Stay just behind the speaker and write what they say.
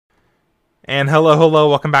And hello,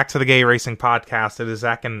 welcome back to the Gay Racing Podcast. It is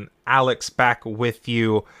Zach and Alex back with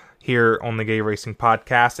you here on the Gay Racing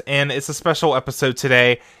Podcast, and it's a special episode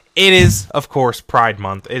today. It is, of course, Pride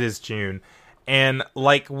Month. It is June, and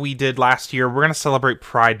like we did last year, we're going to celebrate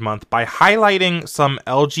Pride Month by highlighting some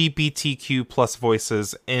LGBTQ plus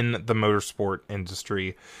voices in the motorsport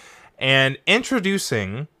industry. And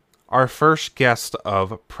introducing our first guest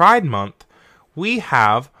of Pride Month, we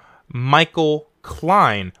have Michael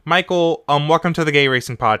Klein. Michael, welcome to the Gay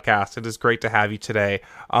Racing Podcast. It is great to have you today.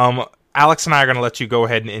 Alex and I are going to let you go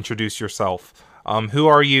ahead and introduce yourself. Who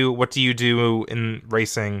are you? What do you do in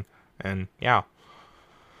racing? And yeah.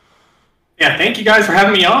 Yeah, thank you guys for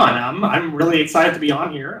having me on. I'm really excited to be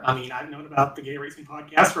on here. I mean, I've known about the Gay Racing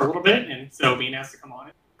Podcast for a little bit, and so being asked to come on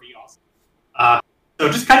is pretty awesome. So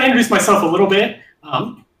just kind of introduce myself a little bit.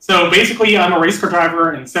 So basically, I'm a race car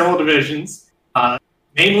driver in several divisions.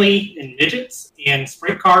 Mainly in midgets and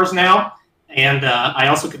sprint cars now, and I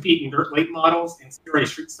also compete in dirt late models and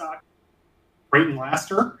race street stock. Brayton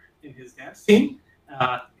Laster and his dad's team.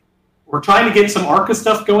 We're trying to get some ARCA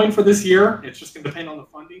stuff going for this year. It's just going to depend on the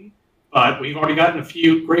funding, but we've already gotten a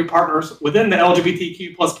few great partners within the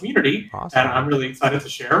LGBTQ plus community that I'm really excited to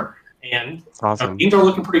share. And awesome. Things are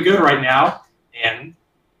looking pretty good right now. And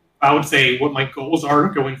I would say what my goals are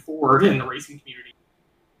going forward in the racing community.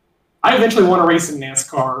 I eventually want to race in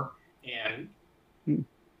NASCAR, and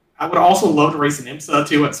I would also love to race in IMSA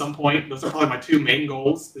too at some point. Those are probably my two main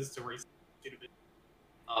goals, is to race in division.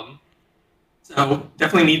 So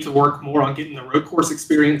definitely need to work more on getting the road course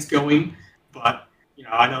experience going. But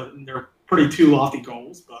I know they're pretty two lofty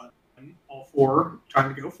goals, but I'm all for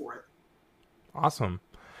trying to go for it. Awesome.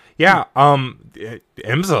 Yeah.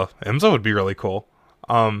 IMSA would be really cool.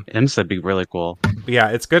 IMSA would be really cool. Yeah,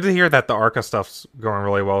 it's good to hear that the ARCA stuff's going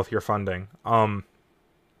really well with your funding.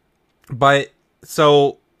 But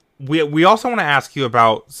so we also want to ask you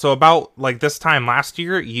about like this time last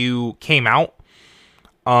year, you came out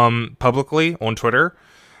publicly on Twitter,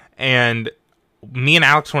 and me and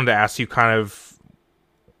Alex wanted to ask you kind of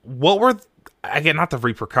what were, again, not the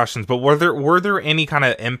repercussions, but were there any kind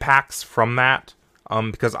of impacts from that?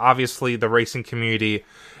 Because obviously the racing community,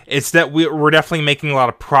 it's that we're definitely making a lot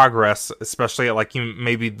of progress, especially at like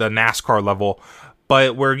maybe the NASCAR level.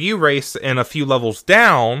 But where you race in a few levels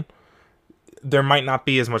down, there might not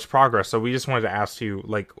be as much progress. So we just wanted to ask you,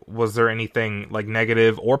 like, was there anything like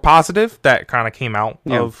negative or positive that kind of came out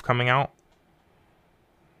of coming out?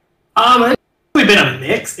 It's really been a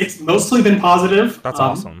mix. It's mostly been positive. That's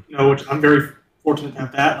awesome. Which I'm very fortunate to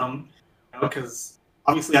have that. Because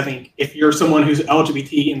obviously, I think if you're someone who's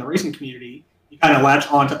LGBT in the racing community, you kind of latch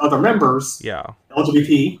on to other members, the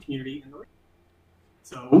LGBT community in the racing.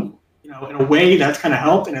 So, in a way, that's kind of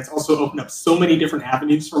helped, and it's also opened up so many different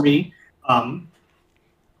avenues for me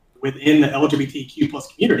within the LGBTQ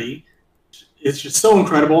plus community. It's just so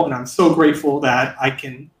incredible, and I'm so grateful that I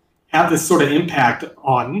can have this sort of impact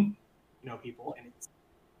on people. And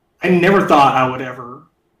I never thought I would ever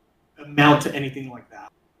amount to anything like that.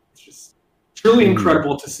 It's just truly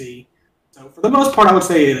incredible to see. So for the most part, I would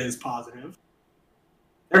say it is positive.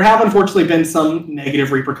 There have unfortunately been some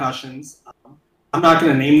negative repercussions. I'm not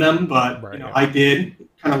going to name them, but I did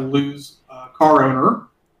kind of lose a car owner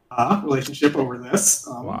relationship over this.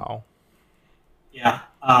 Wow. Yeah.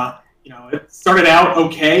 It started out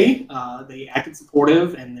okay. They acted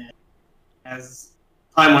supportive, and then as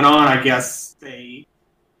time went on, I guess they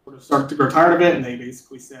sort of started to grow tired of it, and they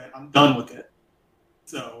basically said, "I'm done with it."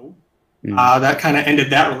 So that kind of ended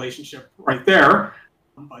that relationship right there.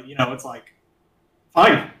 But it's like,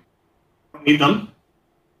 fine, I don't need them.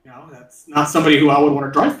 That's not somebody who I would want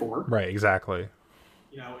to drive for. Right, exactly.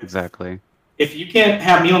 Exactly. If you can't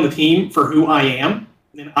have me on the team for who I am,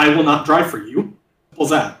 then I will not drive for you. Simple as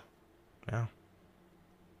that. Yeah.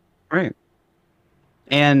 Right.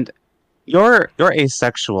 And you're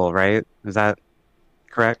asexual, right? Is that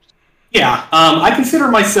correct? Yeah. I consider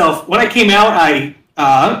myself, when I came out, I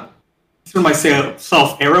consider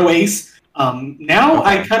myself aero ace. Now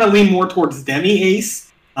I kind of lean more towards demi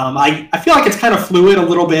ace. I feel like it's kind of fluid a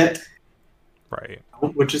little bit. Right.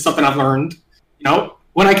 Which is something I've learned.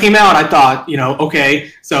 When I came out, I thought,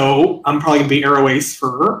 okay, so I'm probably going to be aero ace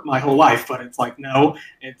for my whole life. But it's like, no,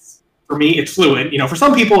 for me, it's fluid. For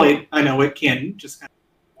some people, I know it can just kind of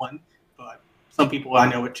be one. But some people, I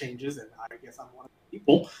know it changes. And I guess I'm one of the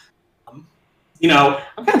people. I'm kind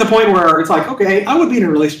of at the point where it's like, okay, I would be in a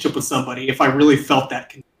relationship with somebody if I really felt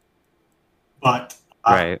that. But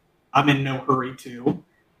I'm in no hurry to.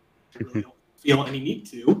 I really don't feel any need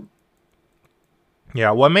to.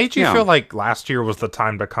 Yeah, what made you feel like last year was the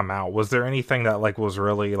time to come out? Was there anything that like was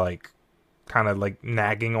really like kind of like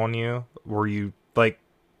nagging on you? Were you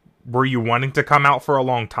wanting to come out for a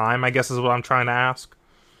long time, I guess is what I'm trying to ask?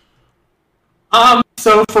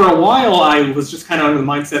 So for a while, I was just kind of under the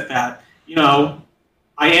mindset that,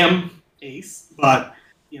 I am ace, but,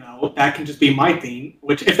 that can just be my thing,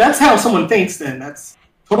 which if that's how someone thinks, then that's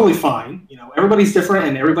totally fine. Everybody's different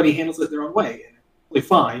and everybody handles it their own way, and it's totally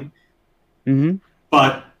fine. Mm-hmm.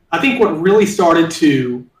 But I think what really started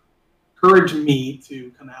to encourage me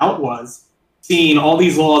to come out was seeing all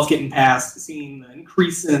these laws getting passed, seeing the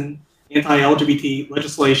increase in anti-LGBT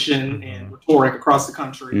legislation and rhetoric across the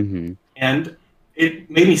country. And it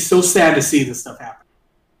made me so sad to see this stuff happen.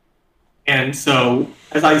 And so,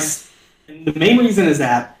 and the main reason is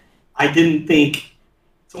that I didn't think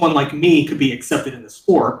someone like me could be accepted in the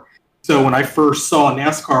sport. So when I first saw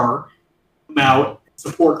NASCAR come out in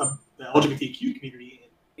support of the LGBTQ community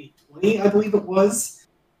in 2020, I believe it was,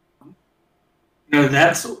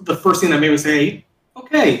 that's the first thing that made me say,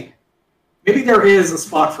 okay, maybe there is a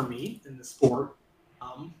spot for me in the sport.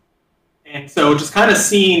 And so just kind of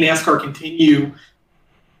seeing NASCAR continue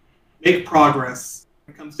make progress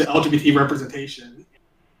when it comes to LGBT representation,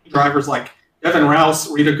 drivers like Devin Rouse,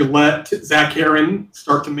 Rita Gillette, Zach Aaron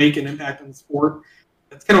start to make an impact on the sport.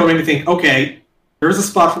 That's kind of what made me think, okay, there's a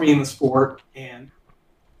spot for me in the sport, and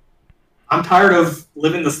I'm tired of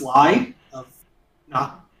living this lie of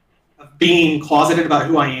being closeted about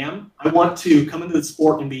who I am. I want to come into the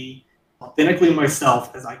sport and be authentically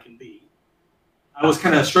myself as I can be. I was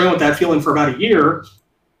kind of struggling with that feeling for about a year.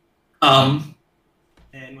 And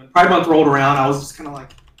when Pride Month rolled around, I was just kind of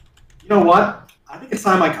like, you know what? I think it's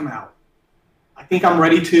time I come out. I think I'm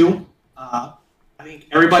ready to. I think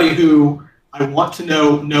everybody who I want to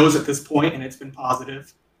know knows at this point, and it's been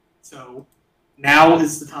positive. So now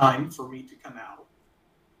is the time for me to come out.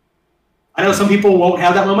 I know some people won't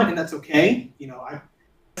have that moment, and that's okay.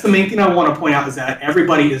 That's the main thing I want to point out is that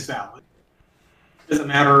everybody is valid. It doesn't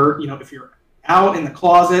matter, if you're out in the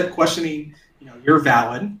closet questioning, you're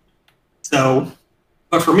valid. So,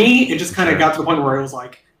 but for me, it just kind of got to the point where it was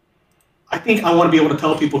like, I think I want to be able to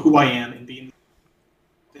tell people who I am and be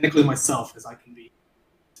authentically myself as I can be.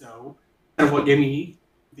 So, kind of what gave me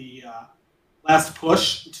the last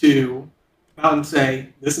push to come out and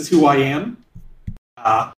say, this is who I am.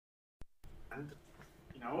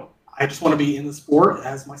 I just want to be in the sport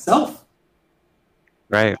as myself.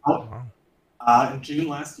 Right. In June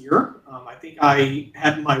last year, I think I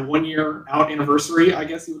had my 1 year out anniversary, I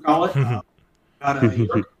guess you would call it, about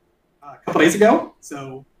a couple days ago.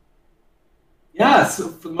 So, yeah, so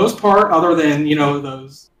for the most part, other than,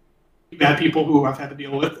 those bad people who I've had to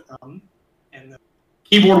deal with, and the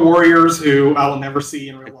keyboard warriors who I will never see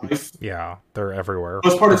in real life. Yeah, they're everywhere. For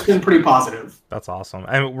the most part, it's been pretty positive. That's awesome.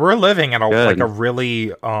 And we're living in a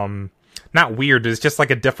really not weird, it's just like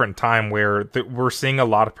a different time where we're seeing a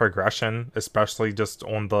lot of progression, especially just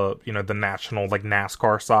on the the national like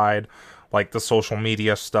NASCAR side, like the social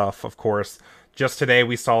media stuff. Of course, just today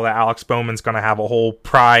we saw that Alex Bowman's going to have a whole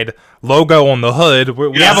Pride logo on the hood.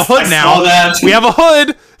 We have a hood now. We have a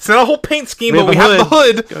hood. It's not a whole paint scheme, but we have the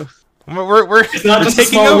hood. We're it's not just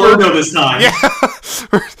taking a small over logo this time.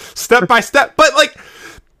 Yeah, step by step. But like,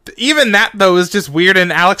 even that though is just weird.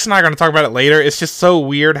 And Alex and I are going to talk about it later. It's just so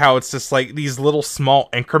weird how it's just like these little small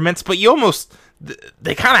increments. But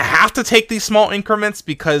they kind of have to take these small increments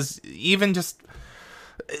because even just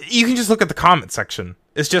you can just look at the comment section.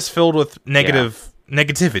 It's just filled with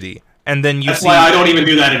negativity, and then That's why I don't even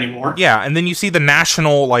do that anymore. Yeah, and then you see the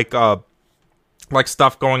national like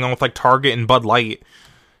stuff going on with like Target and Bud Light.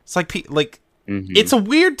 It's like it's a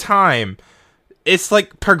weird time. It's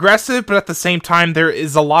like progressive, but at the same time there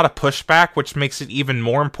is a lot of pushback, which makes it even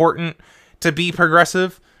more important to be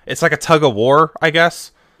progressive. It's like a tug of war, I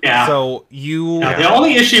guess. Yeah. So the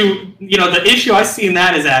only issue, the issue I see in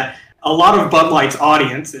that is that a lot of Bud Light's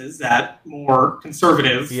audience is that more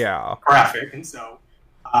conservative graphic, and so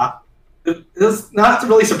it's not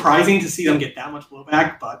really surprising to see them get that much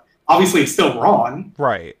blowback, but obviously it's still wrong.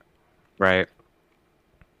 Right.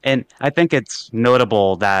 And I think it's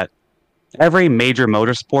notable that every major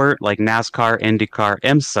motorsport, like NASCAR, IndyCar,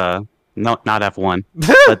 IMSA, not F1,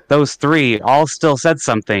 but those three all still said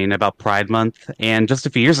something about Pride Month. And just a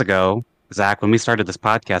few years ago, Zach, when we started this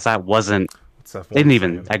podcast, they didn't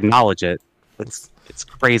even acknowledge it. It's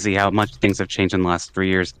crazy how much things have changed in the last 3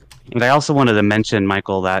 years. And I also wanted to mention,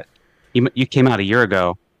 Michael, that you came out a year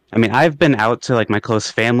ago. I mean, I've been out to like my close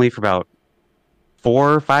family for about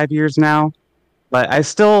 4 or 5 years now, but I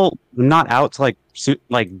still am not out to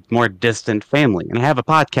like more distant family. And I have a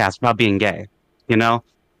podcast about being gay,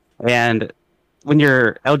 And when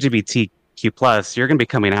you're LGBTQ+, you're going to be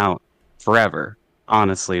coming out forever,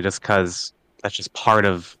 honestly, just because that's just part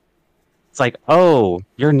of. It's like, oh,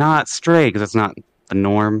 you're not stray because it's not the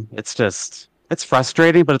norm. It's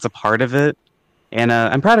frustrating, but it's a part of it. And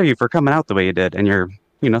I'm proud of you for coming out the way you did, and you're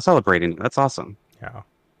celebrating it. That's awesome. Yeah.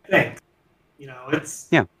 Thanks.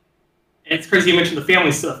 It's crazy you mentioned the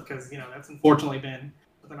family stuff because that's unfortunately been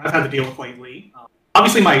something I've had to deal with lately.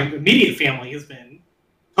 Obviously, my immediate family has been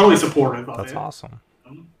totally supportive of it. That's awesome.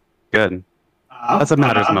 Good. That's what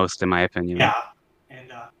matters most, in my opinion. Yeah,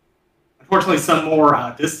 and unfortunately, some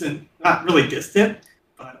more distant, not really distant,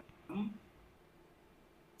 but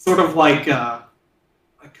sort of like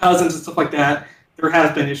cousins and stuff like that. There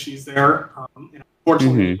has been issues there. And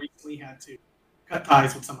unfortunately, we recently had to cut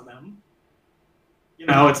ties with some of them.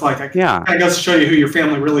 It's like it kind of goes to show you who your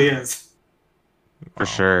family really is. For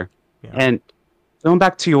sure. Yeah. And going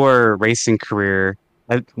back to your racing career,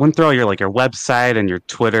 I went through all your website and your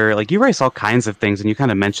Twitter. Like, you race all kinds of things, and you kind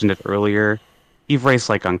of mentioned it earlier. You've raced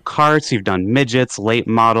on karts, you've done midgets, late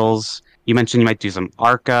models. You mentioned you might do some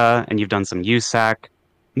ARCA, and you've done some USAC.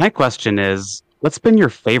 My question is, what's been your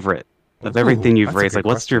favorite of everything you've raced? Like,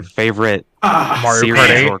 what's your favorite Mario series Kart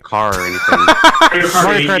 8? or car or anything? Mario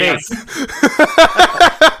Kart 8. Yes.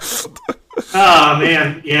 Oh,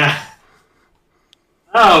 man, yeah.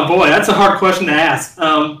 Oh, boy, that's a hard question to ask.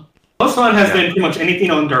 Most fun has been pretty much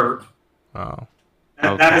anything on dirt. Oh.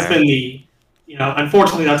 That has been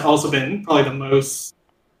unfortunately, that's also been probably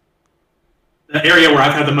the area where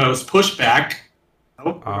I've had the most pushback.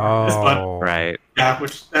 Right. Yeah,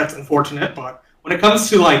 which that's unfortunate, but when it comes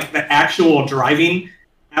to the actual driving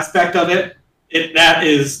aspect of it, that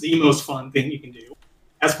is the most fun thing you can do.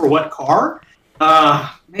 As for what car,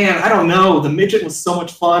 man, I don't know. The midget was so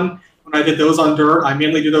much fun when I did those on dirt. I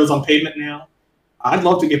mainly do those on pavement now. I'd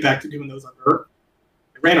love to get back to doing those on dirt.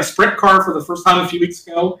 I ran a sprint car for the first time a few weeks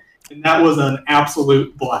ago, and that was an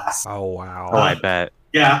absolute blast. Oh, wow. I bet.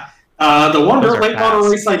 Yeah. The one dirt late model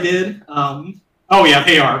race I did, oh, yeah,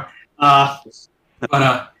 they are.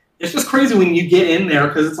 But it's just crazy when you get in there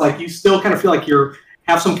because it's you still kind of feel like you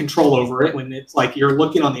have some control over it when it's you're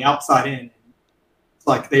looking on the outside in. It's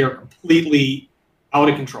they are completely out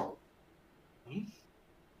of control.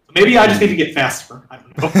 So maybe I just need to get faster. I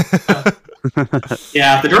don't know.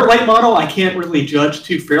 Yeah, the dirt late model I can't really judge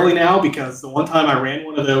too fairly now because the one time I ran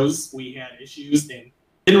one of those, we had issues and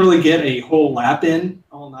didn't really get a whole lap in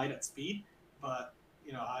all night at speed. But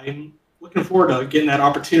I'm looking forward to getting that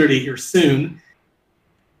opportunity here soon,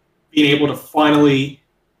 being able to finally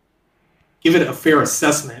give it a fair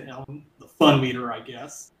assessment on the fun meter, I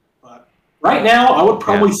guess. But right now, I would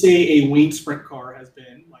probably say a winged sprint car has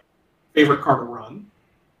been my favorite car to run.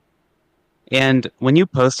 And when you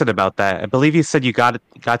posted about that, I believe you said you got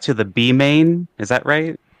to the B main. Is that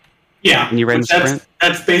right? Yeah. And you ran sprint?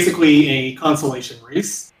 That's basically a consolation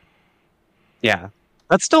race. Yeah.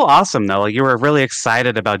 That's still awesome, though. You were really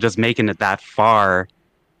excited about just making it that far.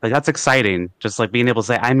 That's exciting. Just being able to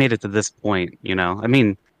say, I made it to this point, I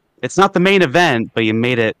mean, it's not the main event, but you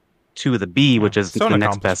made it to the B, which is the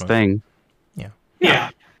next best thing. Yeah.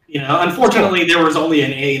 Unfortunately, there was only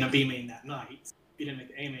an A and a B main that night. If you didn't make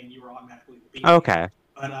the A main, you were automatically the B main. Okay.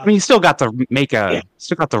 But, I mean, you still got to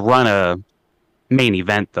still got to run a main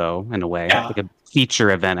event, though, in a way. Yeah. Like a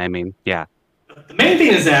feature event, I mean. Yeah. The main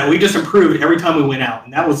thing is that we just improved every time we went out,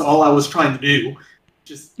 and that was all I was trying to do.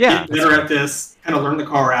 Just get better at this, kind of learn the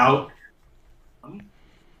car out.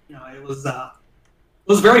 It was a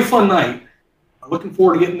very fun night. I'm looking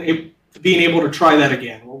forward to being able to try that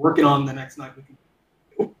again. We're working on the next night.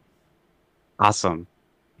 Awesome.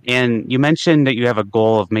 And you mentioned that you have a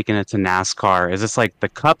goal of making it to NASCAR. Is this the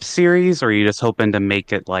Cup Series, or are you just hoping to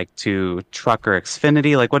make it to Truck or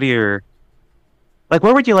Xfinity? What are your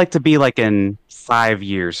where would you like to be in 5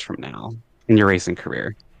 years from now in your racing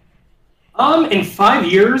career? In 5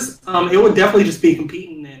 years, it would definitely just be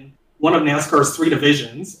competing in one of NASCAR's 3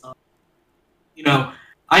 divisions.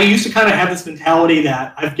 I used to kind of have this mentality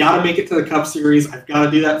that I've got to make it to the Cup Series. I've got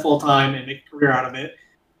to do that full time and make a career out of it.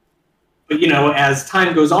 But, as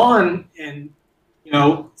time goes on and,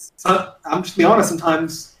 I'm just going to be honest,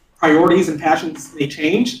 sometimes priorities and passions, they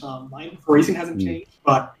change. Mine for racing hasn't changed,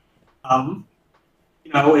 but,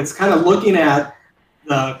 it's kind of looking at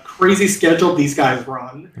the crazy schedule these guys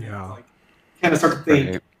run. Yeah. Kind of start to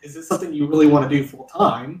think, is this something you really want to do full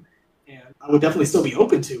time? And I would definitely still be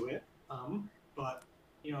open to it. But,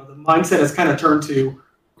 the mindset has kind of turned to,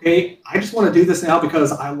 okay, I just want to do this now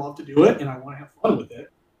because I love to do it and I want to have fun with it.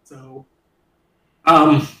 So,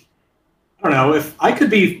 I don't know, if I could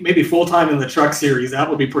be maybe full time in the Truck Series, that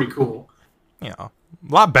would be pretty cool. Yeah. A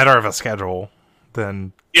lot better of a schedule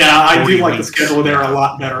than... Yeah, I do like the schedule there a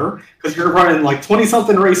lot better because you're running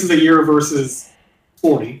 20-something races a year versus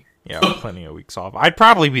 40. Yeah, plenty of weeks off. I'd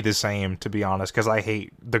probably be the same, to be honest, because I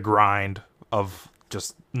hate the grind of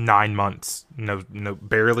just 9 months, no,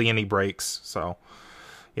 barely any breaks. So,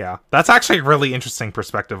 yeah, that's actually a really interesting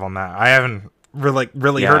perspective on that. I haven't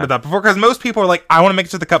really heard of that before, because most people are like, I want to make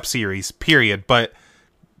it to the Cup Series, period. But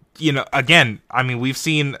again, I mean, we've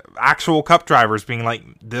seen actual Cup drivers being like,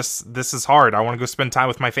 this is hard. I want to go spend time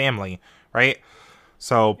with my family, right?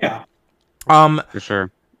 So, yeah, for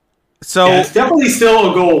sure. So it's definitely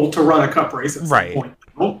still a goal to run a Cup race at some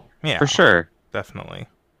point. Yeah, for sure, definitely.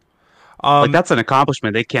 That's an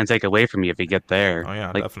accomplishment they can't take away from you if you get there. Oh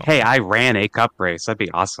yeah, like, definitely. Hey, I ran a Cup race. That'd be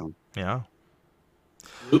awesome. Yeah,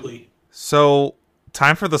 absolutely. So,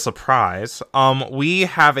 time for the surprise. We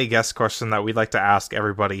have a guest question that we'd like to ask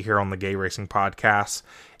everybody here on the Gay Racing Podcast.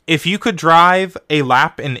 If you could drive a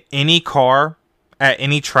lap in any car at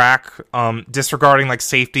any track, disregarding like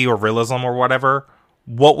safety or realism or whatever,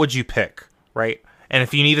 what would you pick, right? And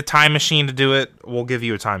if you need a time machine to do it, we'll give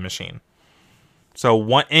you a time machine. So,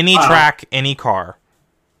 any track, any car.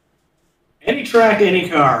 Any track, any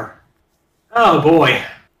car. Oh boy,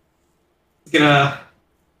 it's gonna.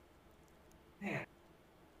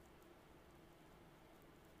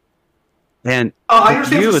 And I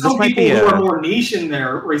understand for some people who are more niche in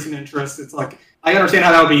their racing interests, it's like, I understand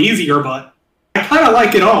how that would be easier, but I kind of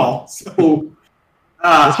like it all. So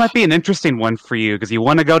this might be an interesting one for you, because you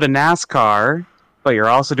want to go to NASCAR, but you're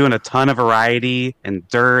also doing a ton of variety in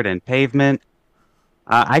dirt and pavement.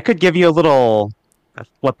 I could give you a little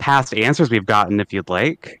what past answers we've gotten if you'd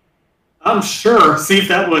like. I'm sure. See if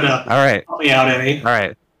that would help me out any. All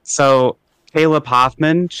right. So Caleb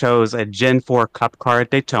Hoffman chose a Gen 4 Cup car at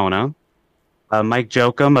Daytona. Mike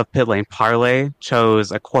Jochum of Pit Lane Parlay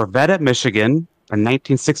chose a Corvette at Michigan, a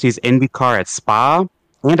 1960s Indy car at Spa,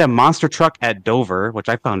 and a monster truck at Dover, which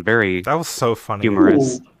I found very that was so funny,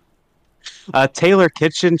 humorous. Taylor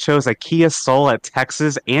Kitchen chose a Kia Soul at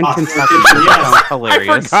Texas and Kentucky. Yes. Hilarious.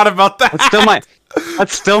 I forgot about that. That's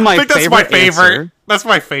still my I think that's my favorite. Answer. That's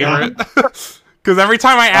my favorite. Because every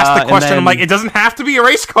time I ask the question, I'm like, it doesn't have to be a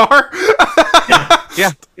race car.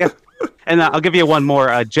 Yeah. And I'll give you one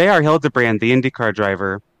more. J.R. Hildebrand, the IndyCar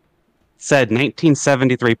driver, said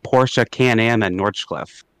 1973 Porsche Can-Am at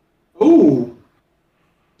Nordschleife. Ooh.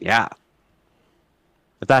 Yeah.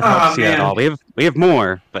 If that helps you at all. We have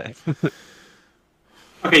more, but...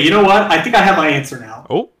 Okay, you know what? I think I have my answer now.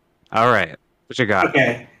 Oh. All right. What you got?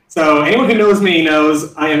 Okay. So anyone who knows me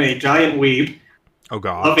knows I am a giant weeb. Oh,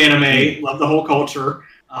 God. Love anime. Love the whole culture.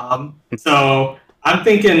 So I'm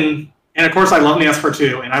thinking... And of course, I love NASCAR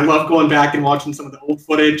too, and I love going back and watching some of the old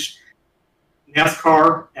footage.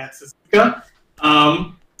 NASCAR at Suzuka.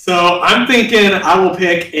 So I'm thinking I will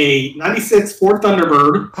pick a '96 Ford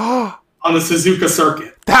Thunderbird on the Suzuka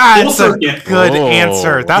circuit. That's a good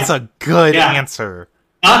answer. That's a good answer.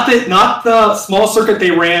 Not the small circuit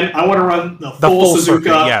they ran. I want to run the full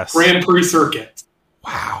Suzuka Grand Prix circuit.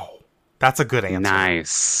 Wow, that's a good answer.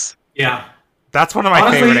 Nice. Yeah. That's one of my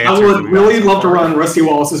favorite answers. I would really love to run Rusty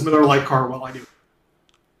Wallace's Miller Lite car while I do.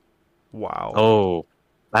 Wow. Oh,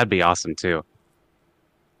 that'd be awesome too.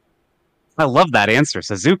 I love that answer,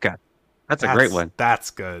 Suzuka. That's a great one.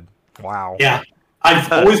 That's good. Wow. Yeah. I've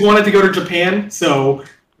always wanted to go to Japan, so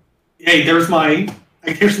hey, there's my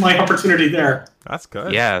opportunity there. That's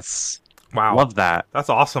good. Yes. Wow. Love that. That's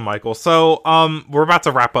awesome, Michael. So, we're about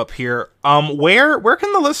to wrap up here. Where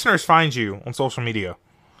can the listeners find you on social media?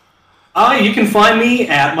 You can find me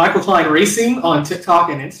at Michael Klein Racing on TikTok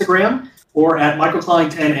and Instagram, or at Michael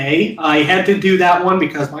Klein 10A. I had to do that one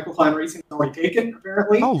because Michael Klein Racing is already taken,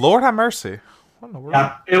 apparently. Oh, Lord have mercy. What in the world?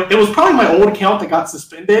 Yeah, it was probably my old account that got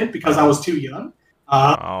suspended because I was too young.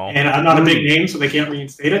 And I'm not a big name, so they can't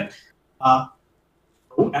reinstate it. At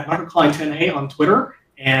Michael Klein 10A on Twitter.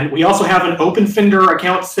 And we also have an Open Fender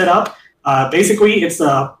account set up. Basically, it's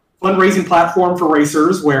a fundraising platform for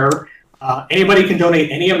racers where anybody can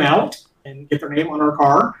donate any amount and get their name on our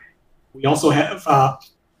car. We also have a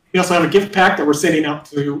gift pack that we're sending out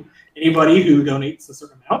to anybody who donates a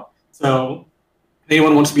certain amount. So if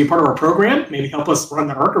anyone wants to be a part of our program, maybe help us run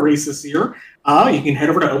the ARCA race this year, you can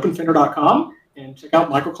head over to openfender.com and check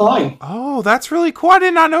out Michael Klein. Oh, that's really cool. I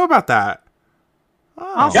did not know about that.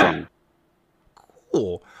 Oh, awesome.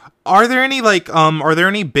 Cool. Are there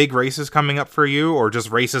any big races coming up for you, or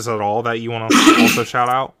just races at all that you want to also shout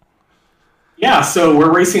out? Yeah, so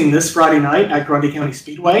we're racing this Friday night at Grundy County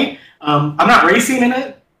Speedway. I'm not racing in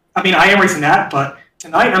it. I mean, I am racing that, but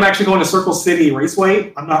tonight I'm actually going to Circle City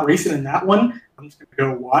Raceway. I'm not racing in that one. I'm just going to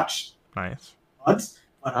go watch. Nice. But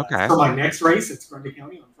for my next race, it's Grundy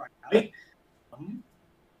County on Friday night.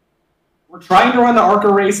 We're trying to run the ARCA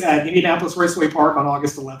race at Indianapolis Raceway Park on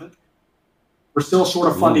August 11th. we're still short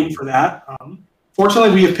of funding for that.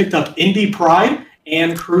 Fortunately, we have picked up Indy Pride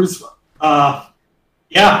and Cruise. There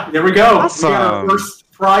we go. Awesome. We got our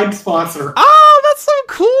first Pride sponsor. Oh, that's so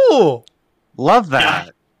cool. Love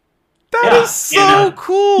that. That is so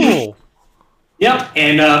cool. Yep,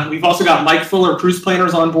 and we've also got Mike Fuller Cruise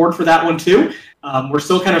Planners on board for that one too. We're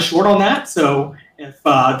still kind of short on that, so if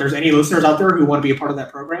there's any listeners out there who want to be a part of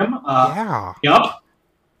that program,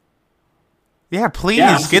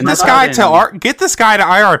 please get this guy to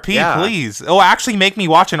IRP, please. It'll actually make me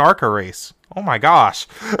watch an ARCA race. Oh my gosh.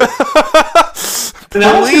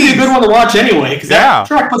 That one's going to be a good one to watch anyway, because that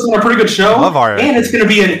track puts on a pretty good show. Love RFP. And it's going to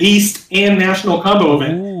be an East and National combo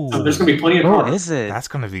event. So there's going to be plenty of cars. Is it? That's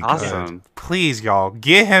going to be awesome. Good. Please, y'all,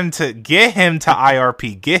 get him to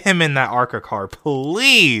IRP. Get him in that ARCA car,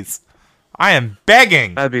 please. I am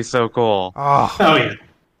begging. That'd be so cool. Oh yeah.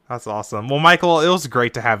 That's awesome. Well, Michael, it was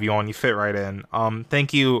great to have you on. You fit right in.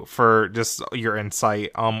 Thank you for just your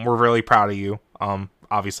insight. We're really proud of you,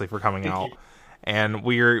 obviously, for coming out. And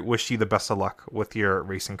we wish you the best of luck with your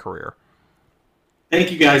racing career.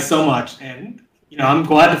 Thank you guys so much. And, I'm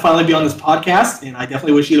glad to finally be on this podcast, and I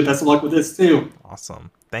definitely wish you the best of luck with this, too. Awesome.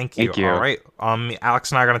 Thank you. All right.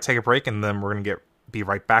 Alex and I are going to take a break, and then we're going to be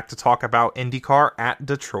right back to talk about IndyCar at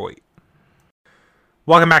Detroit.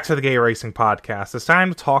 Welcome back to the Gay Racing Podcast. It's time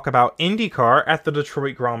to talk about IndyCar at the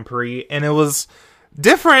Detroit Grand Prix, and it was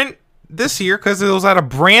different this year because it was at a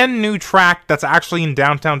brand new track that's actually in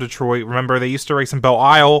downtown Detroit. Remember, they used to race in Belle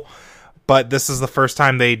Isle, but this is the first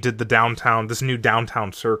time they did this new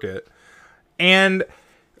downtown circuit. And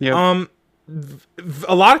a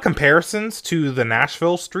lot of comparisons to the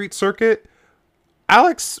Nashville street circuit.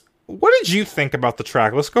 Alex, what did you think about the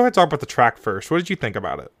track? Let's go ahead and talk about the track first. What did you think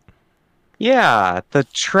about it? Yeah, the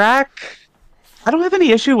track, I don't have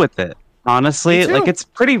any issue with it, honestly. Like, it's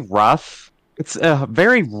pretty rough. It's a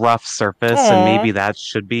very rough surface, and maybe that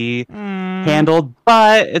should be handled,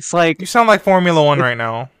 but it's like... You sound like Formula One right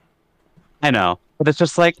now. I know, but it's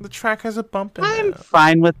just like... The track has a bump in it. I'm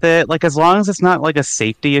fine with it. Like, as long as it's not, like, a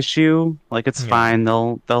safety issue, like, it's fine.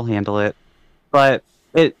 They'll handle it. But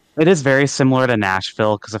it is very similar to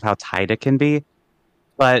Nashville because of how tight it can be.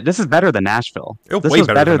 But this is better than Nashville. This is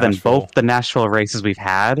better than both the Nashville races we've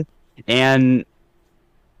had. And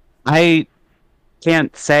I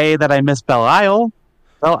can't say that I miss Belle Isle.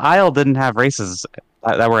 Belle Isle didn't have races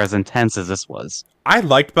that were as intense as this was. I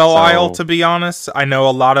liked Belle Isle, to be honest. I know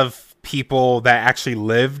a lot of people that actually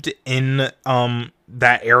lived in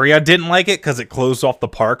that area didn't like it because it closed off the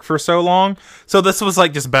park for so long. So this was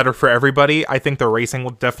like just better for everybody. I think the racing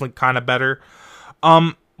was definitely kind of better.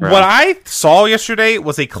 What I saw yesterday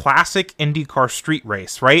was a classic IndyCar street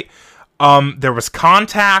race, right? There was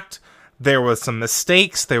contact, there was some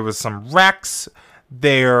mistakes, there was some wrecks,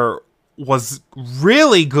 there was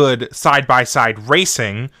really good side-by-side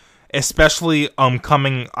racing, especially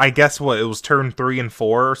coming, I guess it was turn 3 and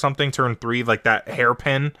 4 or something, turn 3, like that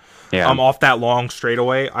hairpin off that long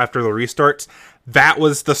straightaway after the restarts. That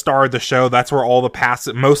was the star of the show. That's where all the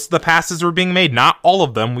passes, most of the passes were being made. Not all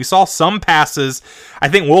of them. We saw some passes. I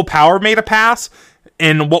think Will Power made a pass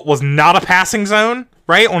in what was not a passing zone,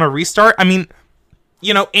 right? On a restart. I mean,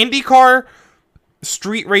 IndyCar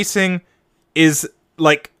street racing is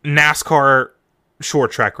like NASCAR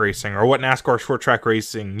short track racing, or what NASCAR short track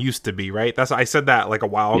racing used to be, right? I said that like a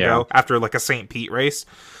while ago after like a St. Pete race.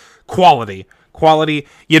 Quality.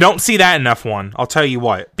 You don't see that in F1. I'll tell you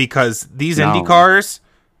what, because these Indy cars,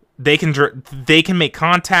 they can make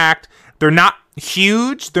contact. They're not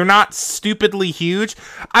huge. They're not stupidly huge.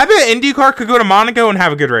 I bet IndyCar could go to Monaco and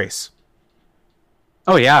have a good race.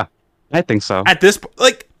 Oh yeah, I think so. At this,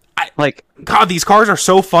 God, these cars are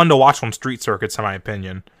so fun to watch on street circuits, in my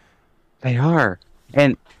opinion. They are,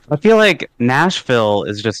 and I feel like Nashville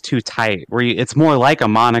is just too tight. It's more like a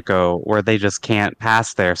Monaco where they just can't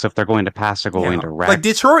pass there. So if they're going to pass, they're going to wreck. Like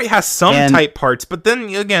Detroit has some tight parts, but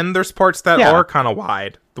then again, there's parts that are kind of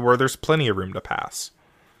wide where there's plenty of room to pass.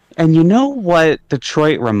 And you know what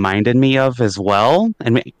Detroit reminded me of as well?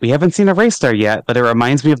 And we haven't seen a race there yet, but it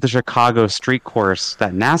reminds me of the Chicago street course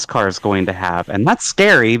that NASCAR is going to have. And that's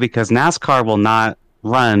scary because NASCAR will not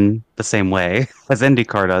run the same way as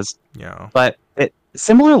IndyCar does. Yeah. But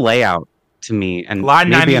similar layout to me, and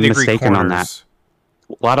maybe I'm mistaken on that.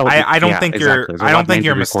 I don't think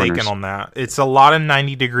you're mistaken on that. It's a lot of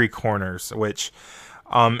 90-degree corners, which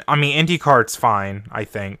IndyCar's fine, I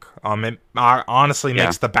think. It honestly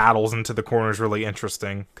makes the battles into the corners really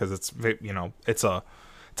interesting because it's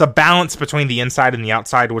a balance between the inside and the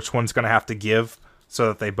outside, which one's going to have to give so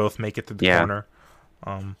that they both make it to the corner.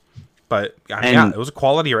 But yeah, it was a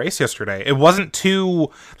quality race yesterday. It wasn't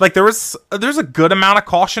too like there's a good amount of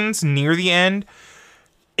cautions near the end.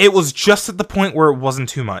 It was just at the point where it wasn't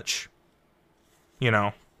too much.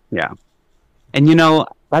 Yeah. And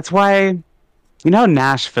that's why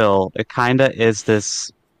Nashville, it kind of is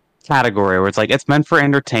this category where it's like it's meant for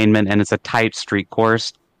entertainment and it's a tight street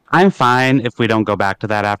course. I'm fine if we don't go back to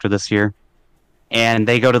that after this year. And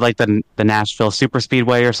they go to like the Nashville Super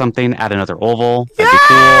Speedway or something at another oval. That'd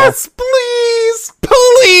yes, be cool.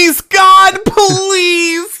 Please, God,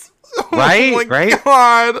 please. Right, oh my right.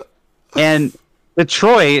 God. And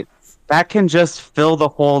Detroit, that can just fill the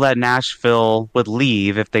hole that Nashville would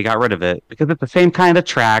leave if they got rid of it, because it's the same kind of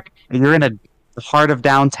track. And you're in the heart of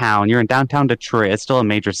downtown. You're in downtown Detroit. It's still a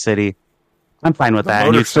major city. I'm fine with that.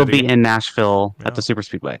 And you'd still be in Nashville at the Super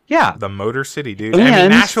Speedway. Yeah. The Motor City, dude. I mean,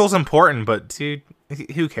 Nashville's important, but dude,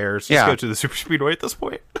 who cares? Just go to the Super Speedway at this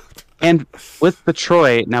point. And with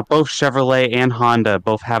Detroit, now both Chevrolet and Honda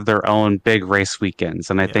both have their own big race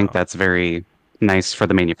weekends. And I think that's very nice for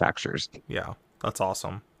the manufacturers. Yeah, that's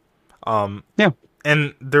awesome. Yeah.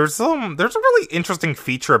 And there's a really interesting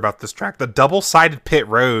feature about this track. The double-sided pit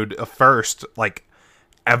road first, like,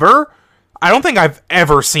 ever. I don't think I've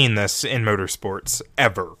ever seen this in motorsports,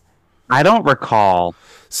 ever. I don't recall.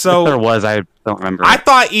 So if there was, I don't remember. I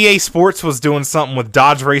thought EA Sports was doing something with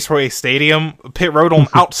Dodge Raceway Stadium, pit road on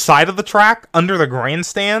outside of the track, under the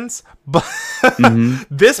grandstands. But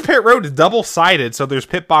this pit road is double-sided, so there's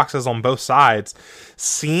pit boxes on both sides.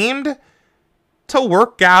 Seemed to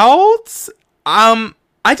work out. I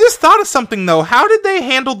just thought of something, though. How did they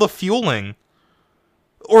handle the fueling?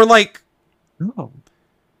 Or, like... Oh.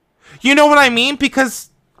 You know what I mean? Because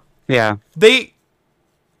do they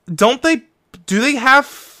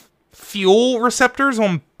have fuel receptors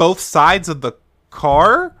on both sides of the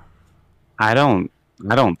car? I don't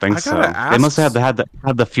think so. They must have had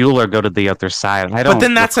the fueler go to the other side. I don't. But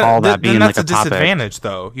then that's a disadvantage,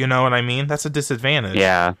 though. You know what I mean? That's a disadvantage.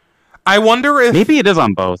 Yeah. I wonder if maybe it is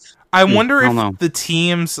on both. I wonder if the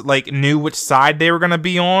teams like knew which side they were going to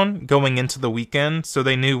be on going into the weekend, so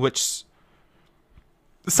they knew which.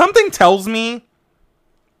 Something tells me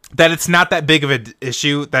that it's not that big of an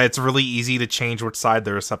issue, that it's really easy to change which side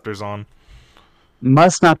the receptor's on.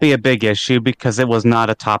 Must not be a big issue because it was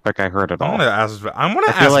not a topic I heard at all. I'm gonna ask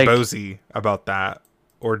Bozy about that,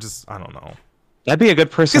 or just I don't know. That'd be a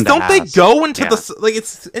good person. Because don't they go into the like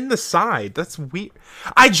it's in the side? That's weird.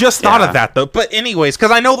 I just thought of that though. But anyways,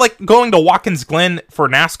 because I know like going to Watkins Glen for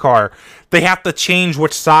NASCAR, they have to change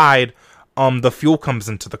which side the fuel comes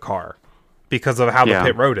into the car. Because of how the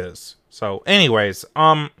pit road is. So, anyways,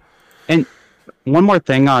 and one more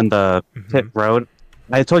thing on the pit road.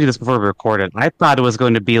 I told you this before we recorded. I thought it was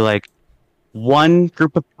going to be like one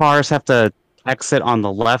group of cars have to exit on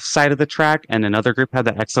the left side of the track, and another group had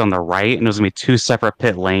to exit on the right, and it was going to be two separate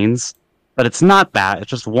pit lanes. But it's not that.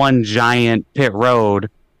 It's just one giant pit road,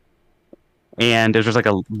 and there's just like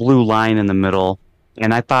a blue line in the middle.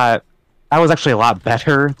 And I thought that was actually a lot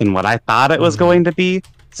better than what I thought it was going to be.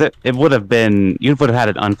 So it would have been, you would have had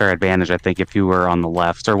an unfair advantage, I think, if you were on the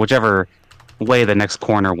left, or whichever way the next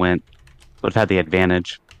corner went, would have had the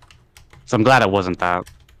advantage. So I'm glad it wasn't that.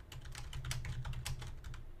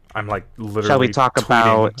 I'm like literally. Shall we talk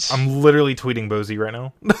about? I'm literally tweeting Bozy right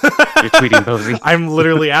now. You're tweeting Bozy. I'm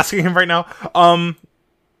literally asking him right now.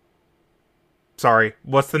 Sorry,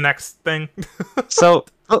 what's the next thing? So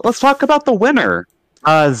let's talk about the winner,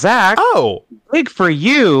 Zach. Oh, big for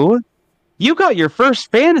you. You got your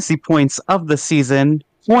first fantasy points of the season.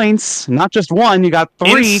 Points, not just one. You got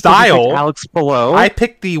 3. In style, Alex Palou. I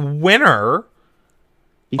picked the winner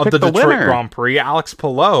of the Detroit Grand Prix, Alex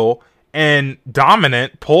Palou, and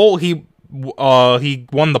dominant pole. He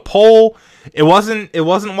won the pole. It wasn't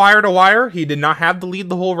wire to wire. He did not have the lead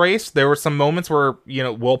the whole race. There were some moments where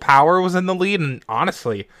Will Power was in the lead, and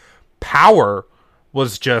honestly, Power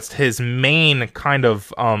was just his main kind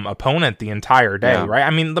of opponent the entire day, right? I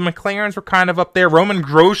mean, the McLarens were kind of up there. Roman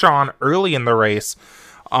Grosjean early in the race,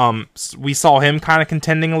 we saw him kind of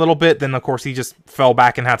contending a little bit. Then, of course, he just fell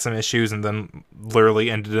back and had some issues and then literally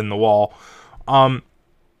ended in the wall.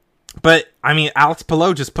 But, I mean, Alex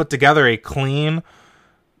Palou just put together a clean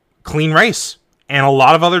race. And a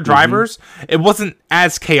lot of other drivers, it wasn't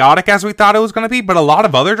as chaotic as we thought it was going to be, but a lot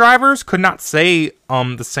of other drivers could not say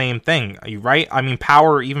the same thing, right? I mean,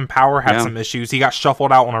 Power had some issues. He got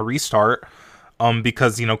shuffled out on a restart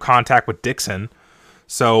because, contact with Dixon.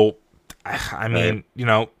 So, I mean,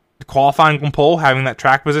 qualifying on pole, having that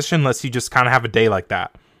track position lets you just kind of have a day like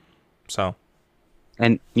that. So.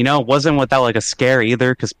 And, it wasn't without like a scare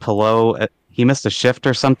either because Palou, he missed a shift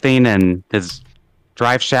or something and his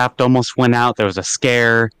drive shaft almost went out. There was a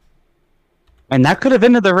scare. And that could have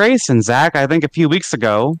ended the race. And Zach, I think a few weeks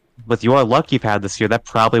ago, with your luck you've had this year, that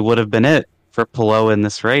probably would have been it for Palou in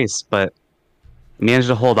this race. But managed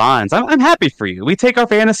to hold on. So I'm happy for you. We take our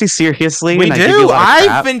fantasy seriously. We and do.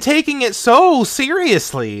 I've been taking it so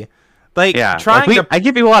seriously. Like, I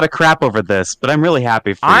give you a lot of crap over this, but I'm really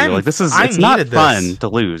happy for you. Like, it's not fun to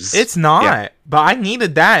lose. It's not, but I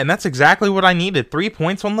needed that, and that's exactly what I needed. 3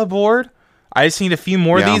 points on the board. I just need a few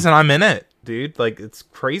more of these, and I'm in it, dude. Like, it's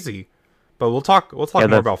crazy. But we'll talk more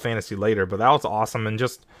about fantasy later. But that was awesome, and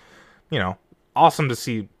just, awesome to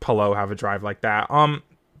see Palou have a drive like that.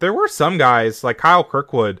 There were some guys like Kyle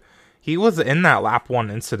Kirkwood. He was in that lap 1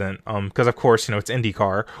 incident, because of course, it's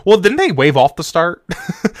IndyCar. Well, didn't they wave off the start?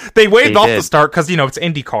 They waved off the start because, it's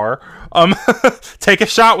IndyCar. Take a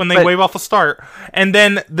shot when they wave off the start. And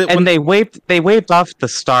then... they waved off the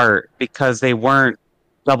start because they weren't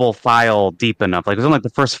double file deep enough. Like, it was only the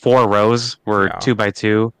first 4 rows were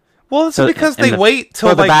 2x2. Well, it's because they wait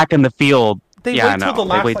till... the back in the field... They wait till the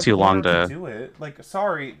last, too long to do it. Like,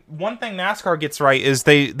 sorry, one thing NASCAR gets right is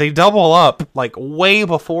they double up like way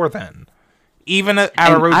before then, even at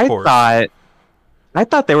a road course. I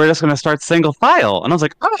thought they were just going to start single file, and I was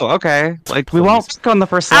like, oh, okay. Like, we won't go on the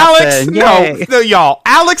first lap. Alex, no, y'all.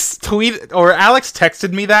 Alex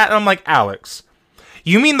texted me that, and I'm like, Alex,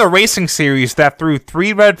 you mean the racing series that threw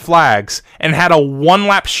 3 red flags and had a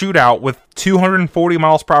 1-lap shootout with 240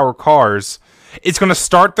 miles per hour cars? It's going to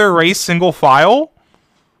start their race single file?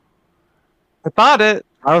 I thought it.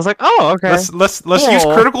 I was like, oh, okay. Let's use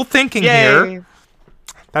critical thinking here.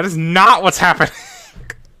 That is not what's happening.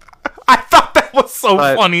 I thought that was so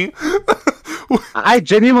funny. I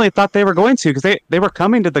genuinely thought they were going to, because they were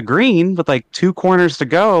coming to the green with like 2 corners to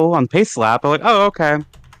go on pace lap. I'm like, oh, okay.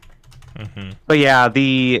 Mm-hmm. But yeah,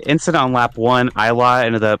 the incident on lap 1, Ilott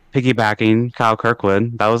ended up piggybacking Kyle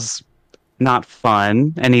Kirkwood. That was not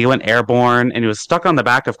fun, and he went airborne, and he was stuck on the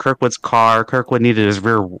back of Kirkwood's car. Kirkwood needed his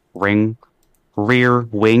rear wing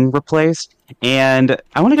replaced, and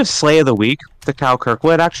I want to give Slay of the Week to Kyle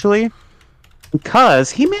Kirkwood, actually, because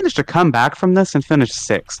he managed to come back from this and finish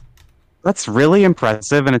 6th. That's really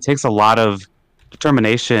impressive, and it takes a lot of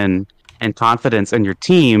determination and confidence in your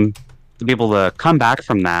team to be able to come back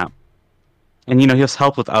from that. And, he was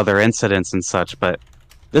helped with other incidents and such, but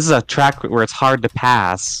this is a track where it's hard to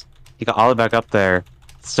pass. He got all the way back up there.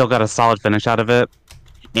 Still got a solid finish out of it.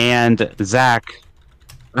 And Zach,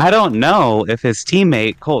 I don't know if his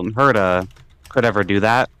teammate, Colton Herta, could ever do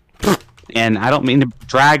that. And I don't mean to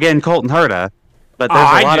drag in Colton Herta, but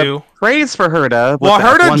there's a lot of praise for Herta. Well,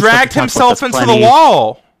 Herta dragged himself into the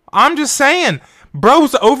wall. I'm just saying.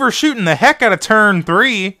 Bro's overshooting the heck out of turn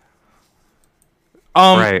 3.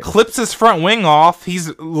 Clips his front wing off.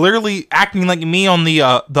 He's literally acting like me on the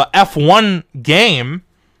F1 game.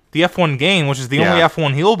 The F1 game, which is the only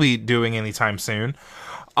F1 he'll be doing anytime soon.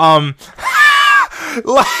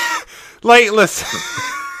 Listen.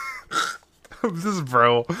 This is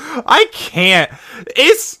bro. I can't.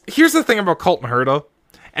 Here's the thing about Colton Herta,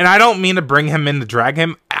 and I don't mean to bring him in to drag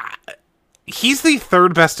him. He's the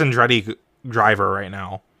 3rd best Andretti driver right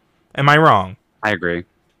now. Am I wrong? I agree.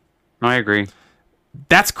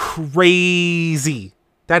 That's crazy.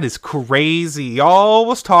 That is crazy. Y'all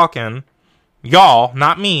was talking. Y'all,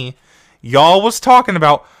 not me. Y'all was talking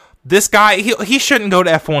about this guy. He shouldn't go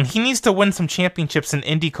to F1. He needs to win some championships in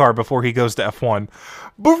IndyCar before he goes to F1.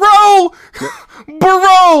 Bro,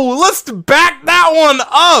 let's back that one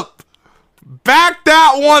up. Back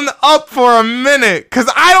that one up for a minute, because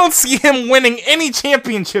I don't see him winning any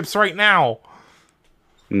championships right now.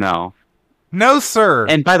 No, sir.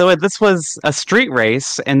 And by the way, this was a street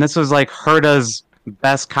race, and this was like Herta's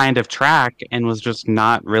best kind of track, and was just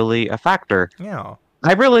not really a factor. Yeah,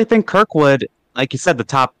 I really think Kirkwood, like you said, the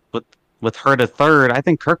top with Herta 3rd. I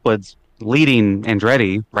think Kirkwood's leading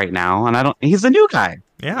Andretti right now, and he's a new guy.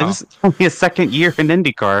 Yeah, it's only his 2nd year in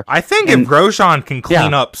IndyCar. I think if Grosjean can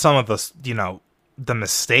clean up some of the the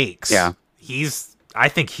mistakes, I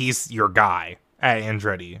think he's your guy at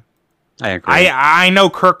Andretti. I agree. I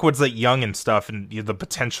know Kirkwood's like young and stuff, and the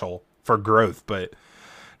potential for growth, but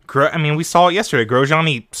we saw it yesterday. Grosjean,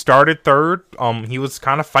 he started 3rd. He was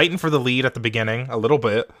kind of fighting for the lead at the beginning a little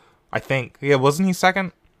bit. I think, wasn't he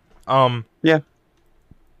 2nd? Yeah,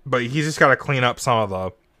 but he's just got to clean up some of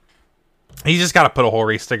the. He's just got to put a whole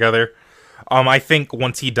race together. I think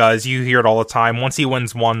once he does, you hear it all the time. Once he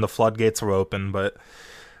wins one, the floodgates are open. But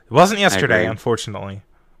it wasn't yesterday, unfortunately.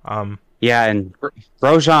 Yeah, and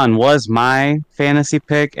Grosjean was my fantasy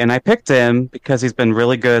pick, and I picked him because he's been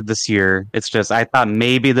really good this year. It's just, I thought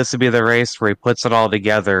maybe this would be the race where he puts it all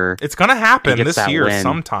together. It's going to happen this year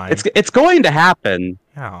sometime. It's going to happen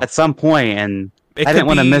at some point, and I didn't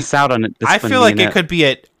want to miss out on it. I feel like it could be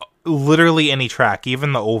at literally any track,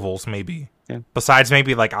 even the ovals, maybe. Yeah. Besides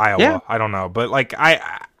maybe like Iowa, yeah. I don't know, but like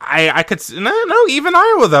I could no even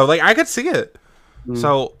Iowa though, like I could see it.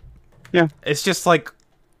 So yeah, it's just like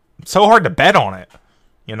so hard to bet on it,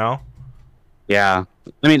 you know? Yeah.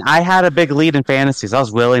 I mean, I had a big lead in fantasies. I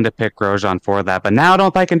was willing to pick Grosjean for that, but now I don't know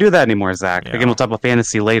if I can do that anymore, Zach. Yeah. Again, we'll talk about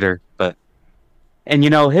fantasy later, but and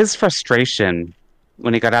his frustration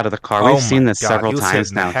when he got out of the car, we've seen this several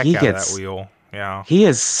times now. He gets that wheel. Yeah. He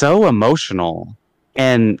is so emotional,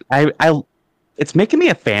 and I it's making me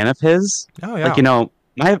a fan of his. Oh yeah.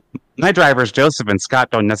 Like my drivers Joseph and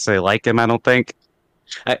Scott don't necessarily like him. I don't think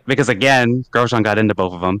because again, Grosjean got into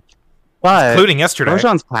both of them, but including yesterday.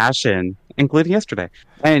 Grosjean's passion, including yesterday,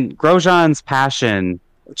 and Grosjean's passion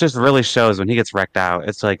just really shows when he gets wrecked out.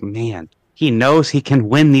 It's like, man, he knows he can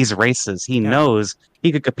win these races. He knows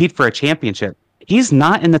he could compete for a championship. He's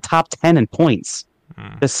not in the top 10 in points,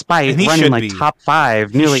 despite running like top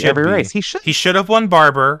 5 nearly every race. He should have won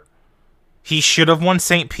Barber. He should have won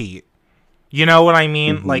St. Pete. You know what I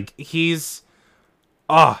mean? Mm-hmm. Like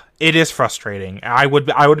it is frustrating. I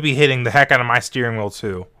would be hitting the heck out of my steering wheel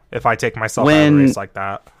too if I take myself out of a race like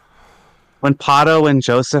that. When Pato and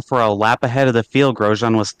Joseph were a lap ahead of the field,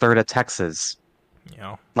 Grosjean was 3rd at Texas.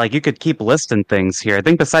 Yeah. Like, you could keep listing things here. I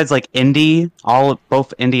think besides, like,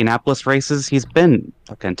 both Indianapolis races, he's been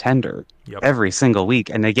a contender every single week.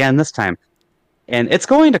 And again, this time. And it's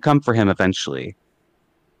going to come for him eventually.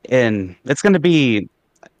 And it's going to be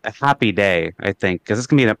a happy day, I think, because it's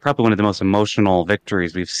going to be probably one of the most emotional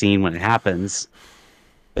victories we've seen when it happens.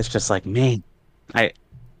 It's just like, man,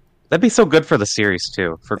 that'd be so good for the series,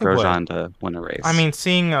 too, for Grosjean to win a race. I mean,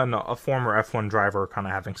 seeing a former F1 driver kind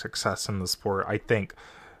of having success in the sport, I think...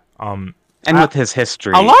 and with his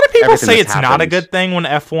history... A lot of people say it's not a good thing when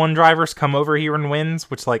F1 drivers come over here and wins,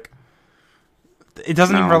 which, like... It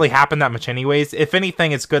doesn't even really happen that much anyways. If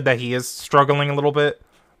anything, it's good that he is struggling a little bit,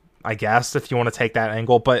 I guess, if you want to take that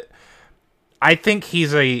angle. But I think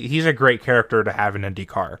he's a great character to have in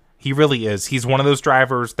IndyCar. He really is. He's one of those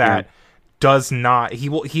drivers that... Yeah. Does not he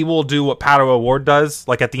will do what Pato O'Ward does,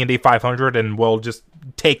 like at the Indy 500, and will just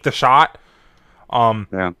take the shot.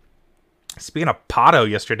 Speaking of Pato,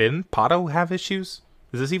 yesterday didn't Pato have issues?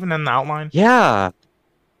 Is this even in the outline? Yeah,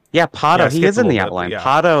 Pato. He is in the outline. Yeah.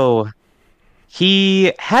 Pato.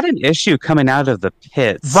 He had an issue coming out of the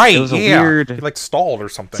pits. Right. It was a weird, he like stalled or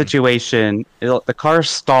something. Situation. The car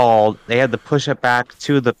stalled. They had to push it back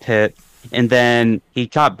to the pit, and then he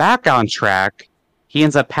got back on track. He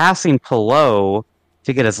ends up passing Pelot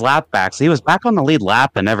to get his lap back. So he was back on the lead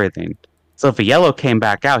lap and everything. So if a yellow came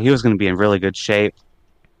back out, he was going to be in really good shape.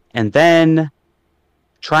 And then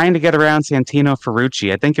trying to get around Santino